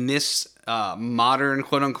this modern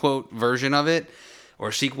quote unquote version of it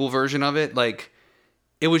or sequel version of it, like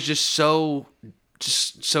it was just so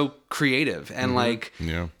creative and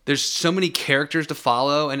there's so many characters to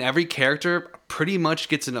follow and every character pretty much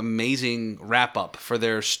gets an amazing wrap up for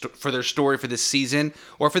their story for this season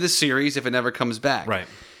or for this series if it never comes back. Right.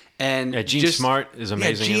 And Gene Smart is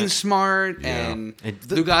amazing. Yeah, Gene Smart and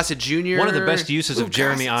Lou Gossett Jr. One of the best uses of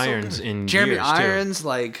Jeremy Irons in Jeremy years, Irons, too.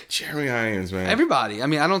 like Jeremy Irons, man. Everybody. I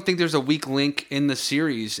mean, I don't think there's a weak link in the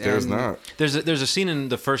series. There's not. There's a scene in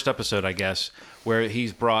the first episode, I guess, where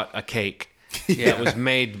he's brought a cake that was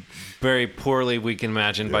made very poorly, we can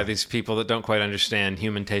imagine, by these people that don't quite understand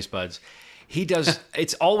human taste buds. He does.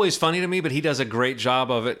 It's always funny to me, but he does a great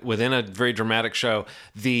job of it within a very dramatic show.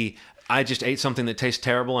 I just ate something that tastes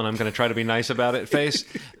terrible and I'm going to try to be nice about it face.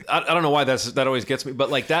 I don't know why that always gets me, but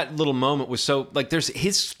like that little moment was so like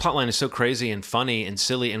his plotline is so crazy and funny and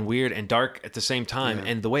silly and weird and dark at the same time.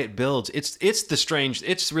 Yeah. And the way it builds, it's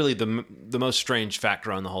really the most strange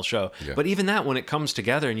factor on the whole show. Yeah. But even that, when it comes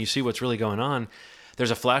together and you see what's really going on,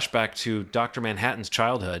 there's a flashback to Dr. Manhattan's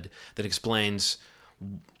childhood that explains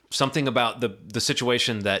something about the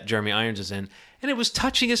situation that Jeremy Irons is in. And it was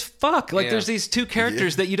touching as fuck. Like there's these two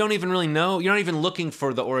characters that you don't even really know. You're not even looking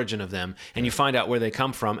for the origin of them. And you find out where they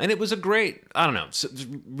come from. And it was a great, I don't know,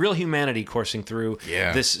 real humanity coursing through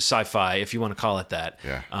this sci-fi, if you want to call it that.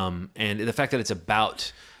 Yeah. And the fact that it's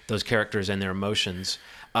about those characters and their emotions.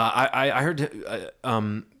 I heard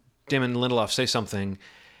Damon Lindelof say something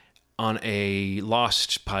on a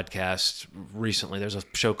Lost podcast recently. There's a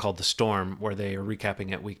show called The Storm where they are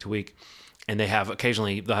recapping it week to week. And they'll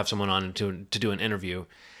have someone on to do an interview.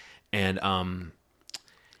 And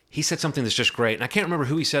he said something that's just great. And I can't remember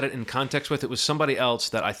who he said it in context with. It was somebody else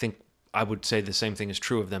that I think I would say the same thing is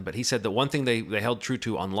true of them. But he said that one thing they held true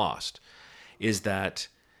to on Lost is that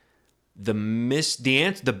the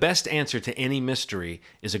best answer to any mystery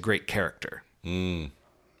is a great character. Mm.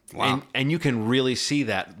 Wow. And you can really see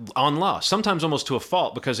that on Lost, sometimes almost to a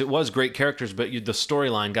fault because it was great characters, but the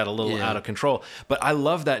storyline got a little out of control. But I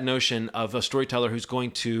love that notion of a storyteller who's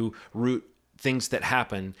going to root things that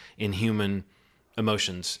happen in human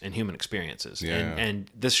emotions and human experiences. Yeah.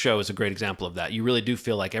 And this show is a great example of that. You really do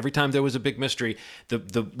feel like every time there was a big mystery,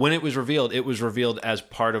 when it was revealed as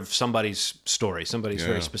part of somebody's story, somebody's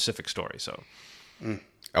very specific story. So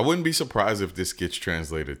I wouldn't be surprised if this gets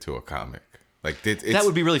translated to a comic. Like that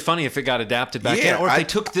would be really funny if it got adapted back in, or if they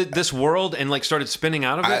took this world and like started spinning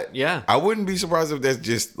out of it. I wouldn't be surprised if that's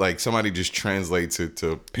just like somebody just translates it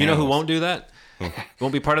to panels. You know who won't do that?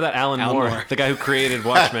 Won't be part of that? Alan Moore, the guy who created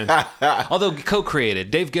Watchmen. Although co-created.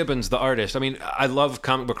 Dave Gibbons, the artist. I mean, I love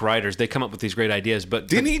comic book writers. They come up with these great ideas, but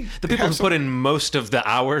the people who put in most of the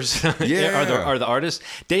hours are the artists.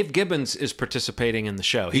 Dave Gibbons is participating in the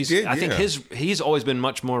show. I think he's always been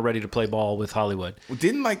much more ready to play ball with Hollywood.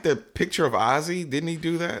 Didn't like the picture of Ozzy? Didn't he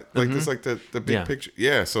do that? Like this, like the big picture.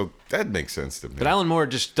 Yeah. So That makes sense to me. But Alan Moore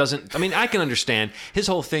just doesn't. I mean, I can understand his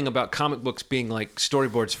whole thing about comic books being like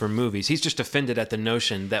storyboards for movies. He's just offended at the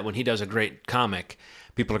notion that when he does a great comic,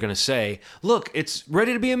 people are going to say, "Look, it's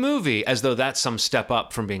ready to be a movie," as though that's some step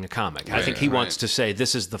up from being a comic. I think he wants to say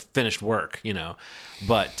this is the finished work, you know.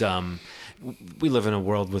 But we live in a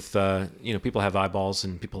world with people have eyeballs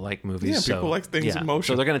and people like movies. Yeah, people like things in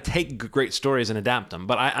motion. So they're going to take great stories and adapt them.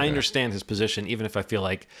 But I understand his position, even if I feel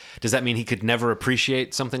like, does that mean he could never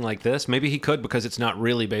appreciate something like this? Maybe he could, because it's not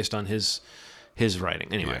really based on his writing.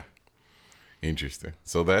 Anyway. Yeah. Interesting.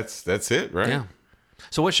 So that's it, right? Yeah.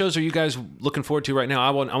 So what shows are you guys looking forward to right now? I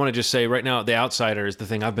want to just say right now, The Outsider is the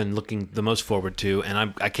thing I've been looking the most forward to,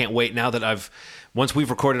 and I can't wait now that once we've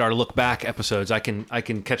recorded our look back episodes, I can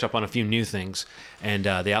catch up on a few new things. And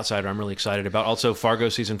The Outsider, I'm really excited about. Also, Fargo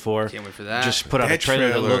season 4. Can't wait for that. Just put out a trailer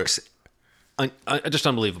that looks just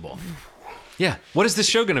unbelievable. Yeah. What is this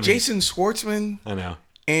show going to be? Jason Schwartzman. I know.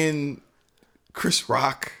 And Chris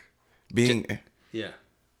Rock being. Yeah.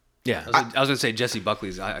 Yeah. I was going to say Jesse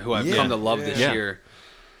Buckley's, who I've come to love this year,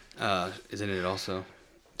 is in it also.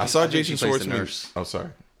 I saw Jason plays the Schwartzman. nurse. Oh, sorry.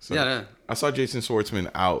 Yeah. I saw Jason Schwartzman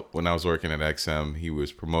out when I was working at XM. He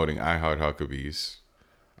was promoting I Heart Huckabees,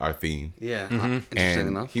 our theme. Yeah. Mm-hmm. Interesting And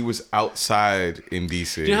enough. he was outside in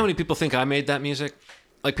DC. Do you know how many people think I made that music?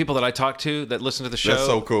 Like people that I talk to that listen to the show. That's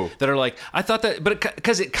so cool. That are like, I thought that, but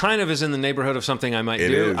because it kind of is in the neighborhood of something I might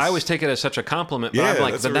do. is. I always take it as such a compliment. But Yeah, I'm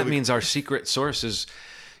like, that's but a that really- means our secret source is,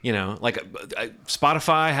 like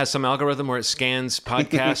Spotify has some algorithm where it scans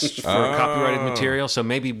podcasts for copyrighted material. So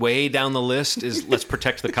maybe way down the list is let's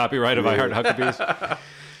protect the copyright of I Heart Huckabees.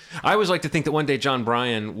 I always like to think that one day John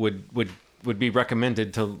Bryan would be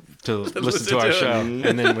recommended to listen to our show and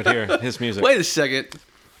then would hear his music. Wait a second.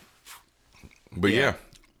 But yeah.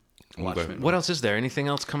 Watchmen. What else is there? Anything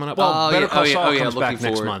else coming up? Oh, Better yeah. Call Oh, yeah. Saul Oh, yeah. comes back Looking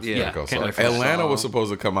next forward. month. Yeah. Yeah, can't wait for that. Atlanta was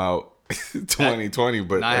supposed to come out 2020,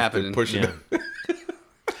 but Not that's been happening. pushing Yeah. it.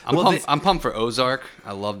 I'm pumped for Ozark.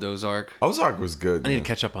 I loved Ozark. Ozark was good. I need man. to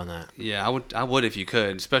catch up on that. Yeah, I would if you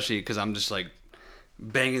could, especially because I'm just like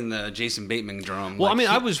banging the Jason Bateman drum. Well, Like, I mean,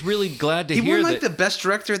 I was really glad to he hear won like that. the best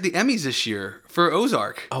director at the Emmys this year for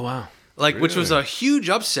Ozark. Oh wow! Which was a huge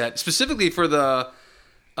upset, specifically for the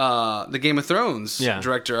Game of Thrones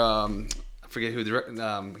director. I forget who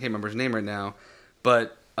can't remember his name right now,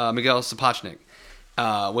 but Miguel Sapochnik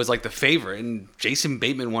was like the favorite, and Jason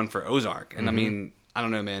Bateman won for Ozark. And I mean, I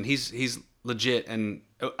don't know, man, he's legit, and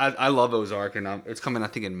I love Ozark, and it's coming. I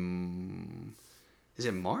think in is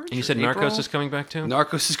it March? And you said April? Narcos is coming back too.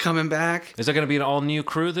 Narcos is coming back. Is that going to be an all new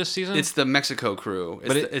crew this season? It's the Mexico crew.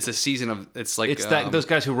 It's a season of. It's like it's those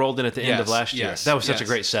guys who rolled in at the end of last year. That was such a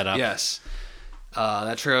great setup. Yes,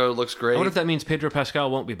 that trailer looks great. I wonder if that means Pedro Pascal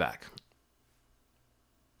won't be back.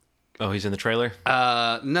 Oh, he's in the trailer?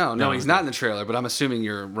 No, he's not in the trailer, but I'm assuming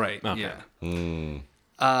you're right. Okay. Yeah.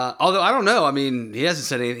 Although I don't know. I mean, he hasn't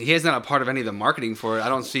said anything. He is not a part of any of the marketing for it. I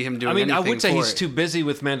don't see him doing anything. I would say for he's it. too busy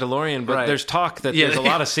with Mandalorian, but Right. there's talk that Yeah, there's a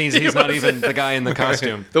lot of scenes that he's not even the guy in the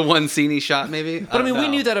costume. The one scene he shot, maybe. But I mean, we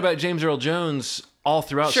knew that about James Earl Jones all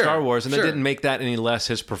throughout Sure, Star Wars, and that sure. didn't make that any less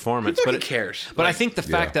his performance. Who But fucking cares? But I Like, think the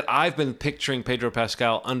fact that I've been picturing Pedro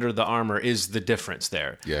Pascal under the armor is the difference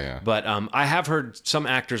there. Yeah. But I have heard some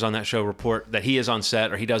actors on that show report that he is on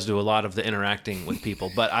set, or he does do a lot of the interacting with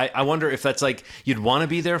people. But I wonder if that's like you'd want to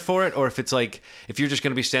be there for it, or if it's like if you're just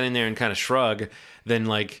going to be standing there and kind of shrug, then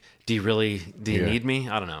like, do you need me?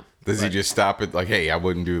 I don't know. Does he just stop it like, hey, I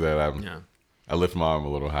wouldn't do that. I lift my arm a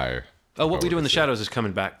little higher. Oh, What We Do in the Shadows is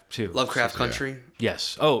coming back too. Lovecraft Country.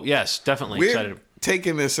 Yes. Oh, yes, definitely excited. We're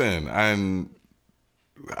taking this in, and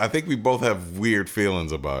I think we both have weird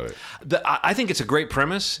feelings about it. I think it's a great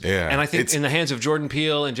premise. Yeah. And I think It's- in the hands of Jordan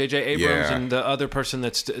Peele and J.J. Abrams Yeah. and the other person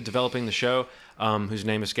that's developing the show, whose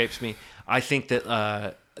name escapes me, I think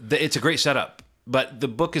that it's a great setup. But the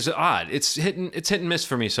book is odd. It's hit and miss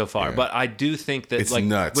for me so far. Yeah. But I do think that It's like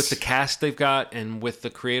nuts. with the cast they've got and with the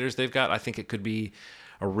creators they've got, I think it could be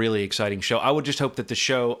a really exciting show. I would just hope that the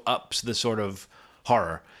show ups the sort of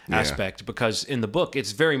horror aspect, because in the book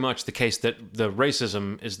it's very much the case that the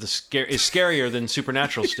racism is is scarier than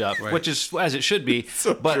supernatural stuff, which is as it should be.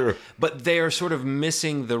 True. But they are sort of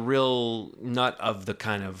missing the real nut of the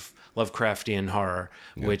kind of Lovecraftian horror,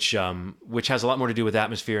 which has a lot more to do with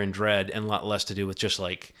atmosphere and dread, and a lot less to do with just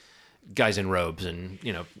like guys in robes and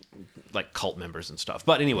like cult members and stuff.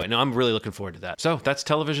 But anyway, no, I'm really looking forward to that. So that's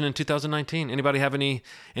television in 2019. Anybody have any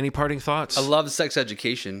parting thoughts? I love Sex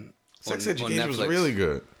Education. Sex on Education was Netflix. really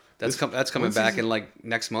good. That's coming when's back season? in like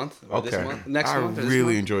next month. Or this Okay. month? Next I month. or this really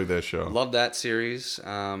month? enjoyed that show. Love that series.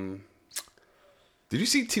 Did you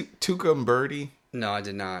see Tuca and Birdie? No, I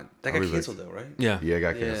did not. That got really canceled though, right? Yeah. Yeah, it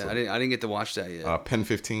got Yeah, canceled. I didn't get to watch that yet. Pen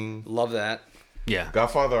 15. Love that. Yeah.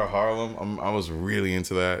 Godfather of Harlem. I was really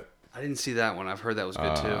into that. I didn't see that one. I've heard that was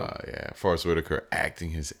good too. Yeah, Forrest Whitaker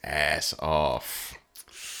acting his ass off.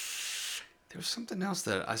 There was something else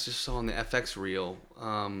that I just saw on the FX reel.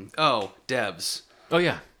 Devs. Oh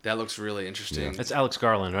yeah. That looks really interesting. That's Alex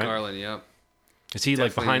Garland, right? Garland, yep. Is he like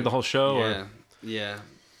Definitely- behind the whole show? Yeah, Or? yeah.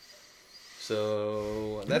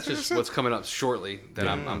 So that's just what's coming up shortly that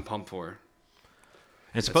I'm pumped for.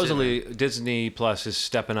 And supposedly Disney Plus is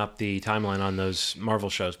stepping up the timeline on those Marvel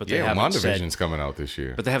shows, but they Yeah, haven't said. WandaVision's coming out this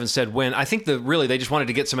year. But they haven't said when. I think they just wanted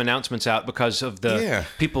to get some announcements out because of the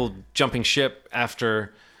people jumping ship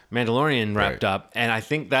after Mandalorian wrapped up, and I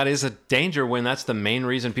think that is a danger when that's the main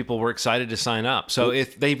reason people were excited to sign up. So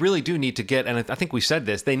if they really do need to get, and I think we said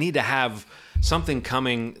this, they need to have something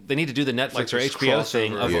coming. They need to do the Netflix or this HBO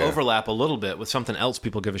thing crossover. of Yeah. overlap a little bit with something else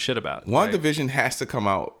people give a shit about. WandaVision has to come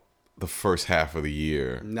out the first half of the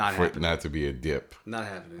year Not for it happening. not to be a dip. Not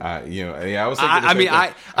happening. I was thinking.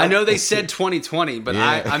 I know they said 2020, but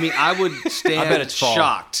Yeah. I would stand bet it's fall.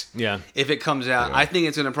 shocked Yeah. if it comes out. Yeah. I think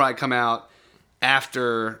it's going to probably come out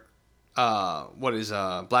after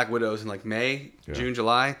Black Widow's in like May, June,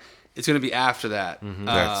 July. It's going to be after that.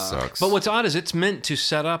 that sucks. But what's odd is it's meant to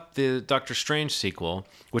set up the Doctor Strange sequel,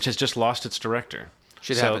 which has just lost its director.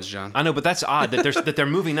 Shit happens, John. I know, but that's odd that they're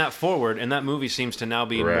moving that forward, and that movie seems to now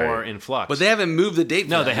be Right. more in flux. But they haven't moved the date. For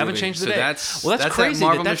No, that they haven't movie. changed the So date. That's Well, that's crazy.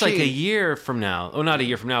 Marvel That's like a machine. year from now. Oh, not a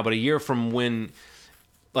year from now, but a year from when.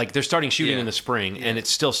 Like they're starting shooting Yeah. in the spring, and it's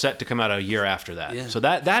still set to come out a year after that. Yeah. So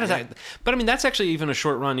that is, Yeah. but I mean that's actually even a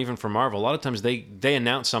short run, even for Marvel. A lot of times they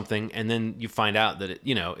announce something, and then you find out that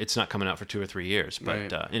it's not coming out for 2 or 3 years.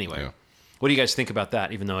 But Right. anyway, Yeah. what do you guys think about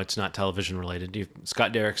that? Even though it's not television related,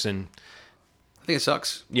 Scott Derrickson, I think it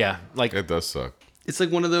sucks. yeah, like It does suck. It's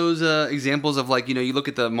like one of those examples of like, you look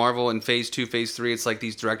at the Marvel in phase 2, phase 3, it's like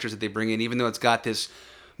these directors that they bring in, even though it's got this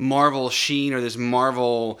Marvel sheen or this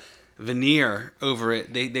Marvel veneer over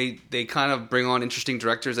it, they kind of bring on interesting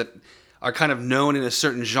directors that are kind of known in a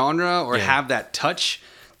certain genre or Yeah. have that touch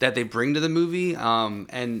that they bring to the movie.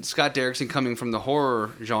 And Scott Derrickson, coming from the horror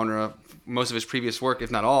genre, most of his previous work, if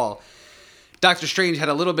not all, Doctor Strange had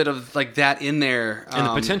a little bit of like that in there. and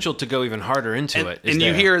the potential to go even harder into it. Is And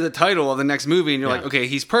you there. hear the title of the next movie, and you're Yeah. like, okay,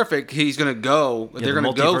 he's perfect. He's gonna go. They're the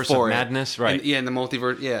gonna go multiverse for of it. madness, right. And, in the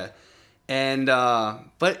multiverse, yeah. And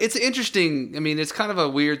but it's interesting. I mean, it's kind of a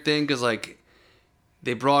weird thing because like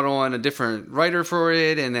they brought on a different writer for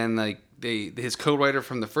it, and then like his co-writer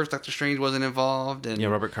from the first Doctor Strange wasn't involved, and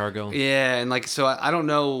Robert Cargill. yeah, and like so I don't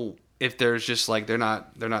know if there's just like they're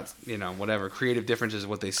not whatever creative differences is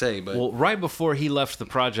what they say, but Well, right before he left the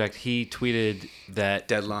project, he tweeted that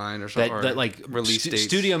deadline or something, that like release dates.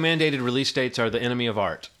 studio mandated release dates are the enemy of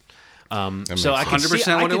art. So I makes could sense.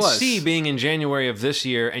 see, 100% I what it could was. see being in January of this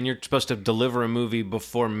year, and you're supposed to deliver a movie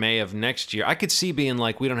before May of next year. I could see being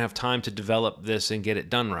like, we don't have time to develop this and get it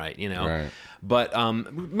done right, Right. But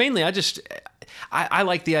mainly, I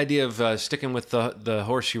like the idea of sticking with the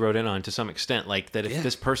horse she rode in on to some extent. Like that, if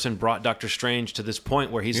this person brought Doctor Strange to this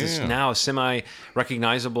point where he's this Yeah. now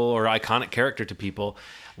semi-recognizable or iconic character to people,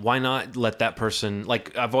 why not let that person?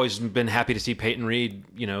 Like I've always been happy to see Peyton Reed,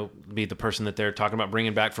 be the person that they're talking about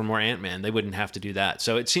bringing back for more Ant-Man. They wouldn't have to do that.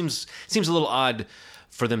 So it seems a little odd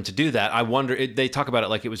for them to do that. I wonder. They talk about it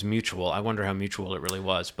like it was mutual. I wonder how mutual it really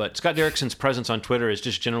was. But Scott Derrickson's presence on Twitter is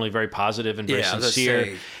just generally very positive and very Yeah, I was gonna sincere.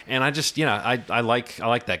 say. And I just, I like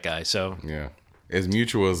that guy. So Yeah. As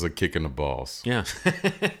mutual as a kick in the balls. yeah.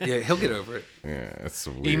 yeah, he'll get over it. Yeah, that's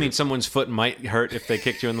weird. You mean someone's foot might hurt if they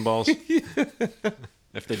kicked you in the balls?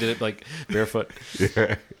 If they did it like barefoot.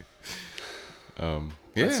 Yeah. Yeah.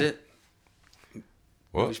 That's it.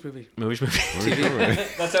 What? Movie. Movie.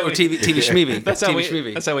 That's how TV Schmeevy. That's how TV we.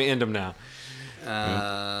 Schmeevy. That's how we end them now.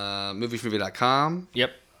 Movieschmeevy.com.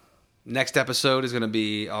 Yep. Next episode is going to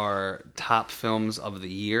be our top films of the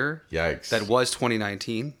year. Yikes. That was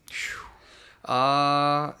 2019.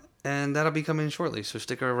 And that'll be coming shortly. So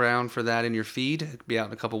stick around for that in your feed. It'll be out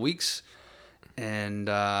in a couple weeks. And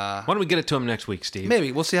Why don't we get it to him next week, Steve?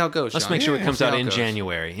 maybe we'll see how it goes. Let's John. make sure it We'll comes see out how it in goes.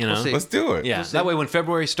 January. We'll see. Let's do it. Yeah. That way, when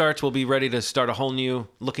February starts, we'll be ready to start a whole new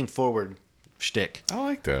looking forward shtick. I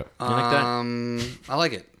like that. You like that? I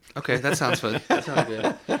like it. Okay, that sounds fun. That sounds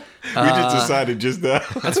good. We just decided just now.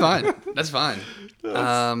 That's fine. That's fine. Do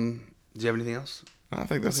you have anything else? I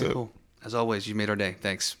think that's it. Cool. As always, you made our day.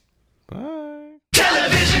 Thanks. Bye.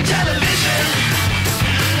 Television, television.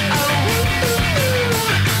 Oh,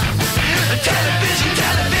 television,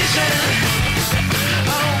 television.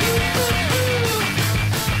 Oh,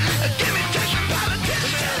 give me just a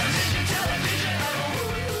politician. Television, television.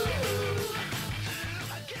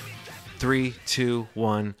 3, 2,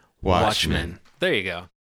 1. Watchmen. There you go.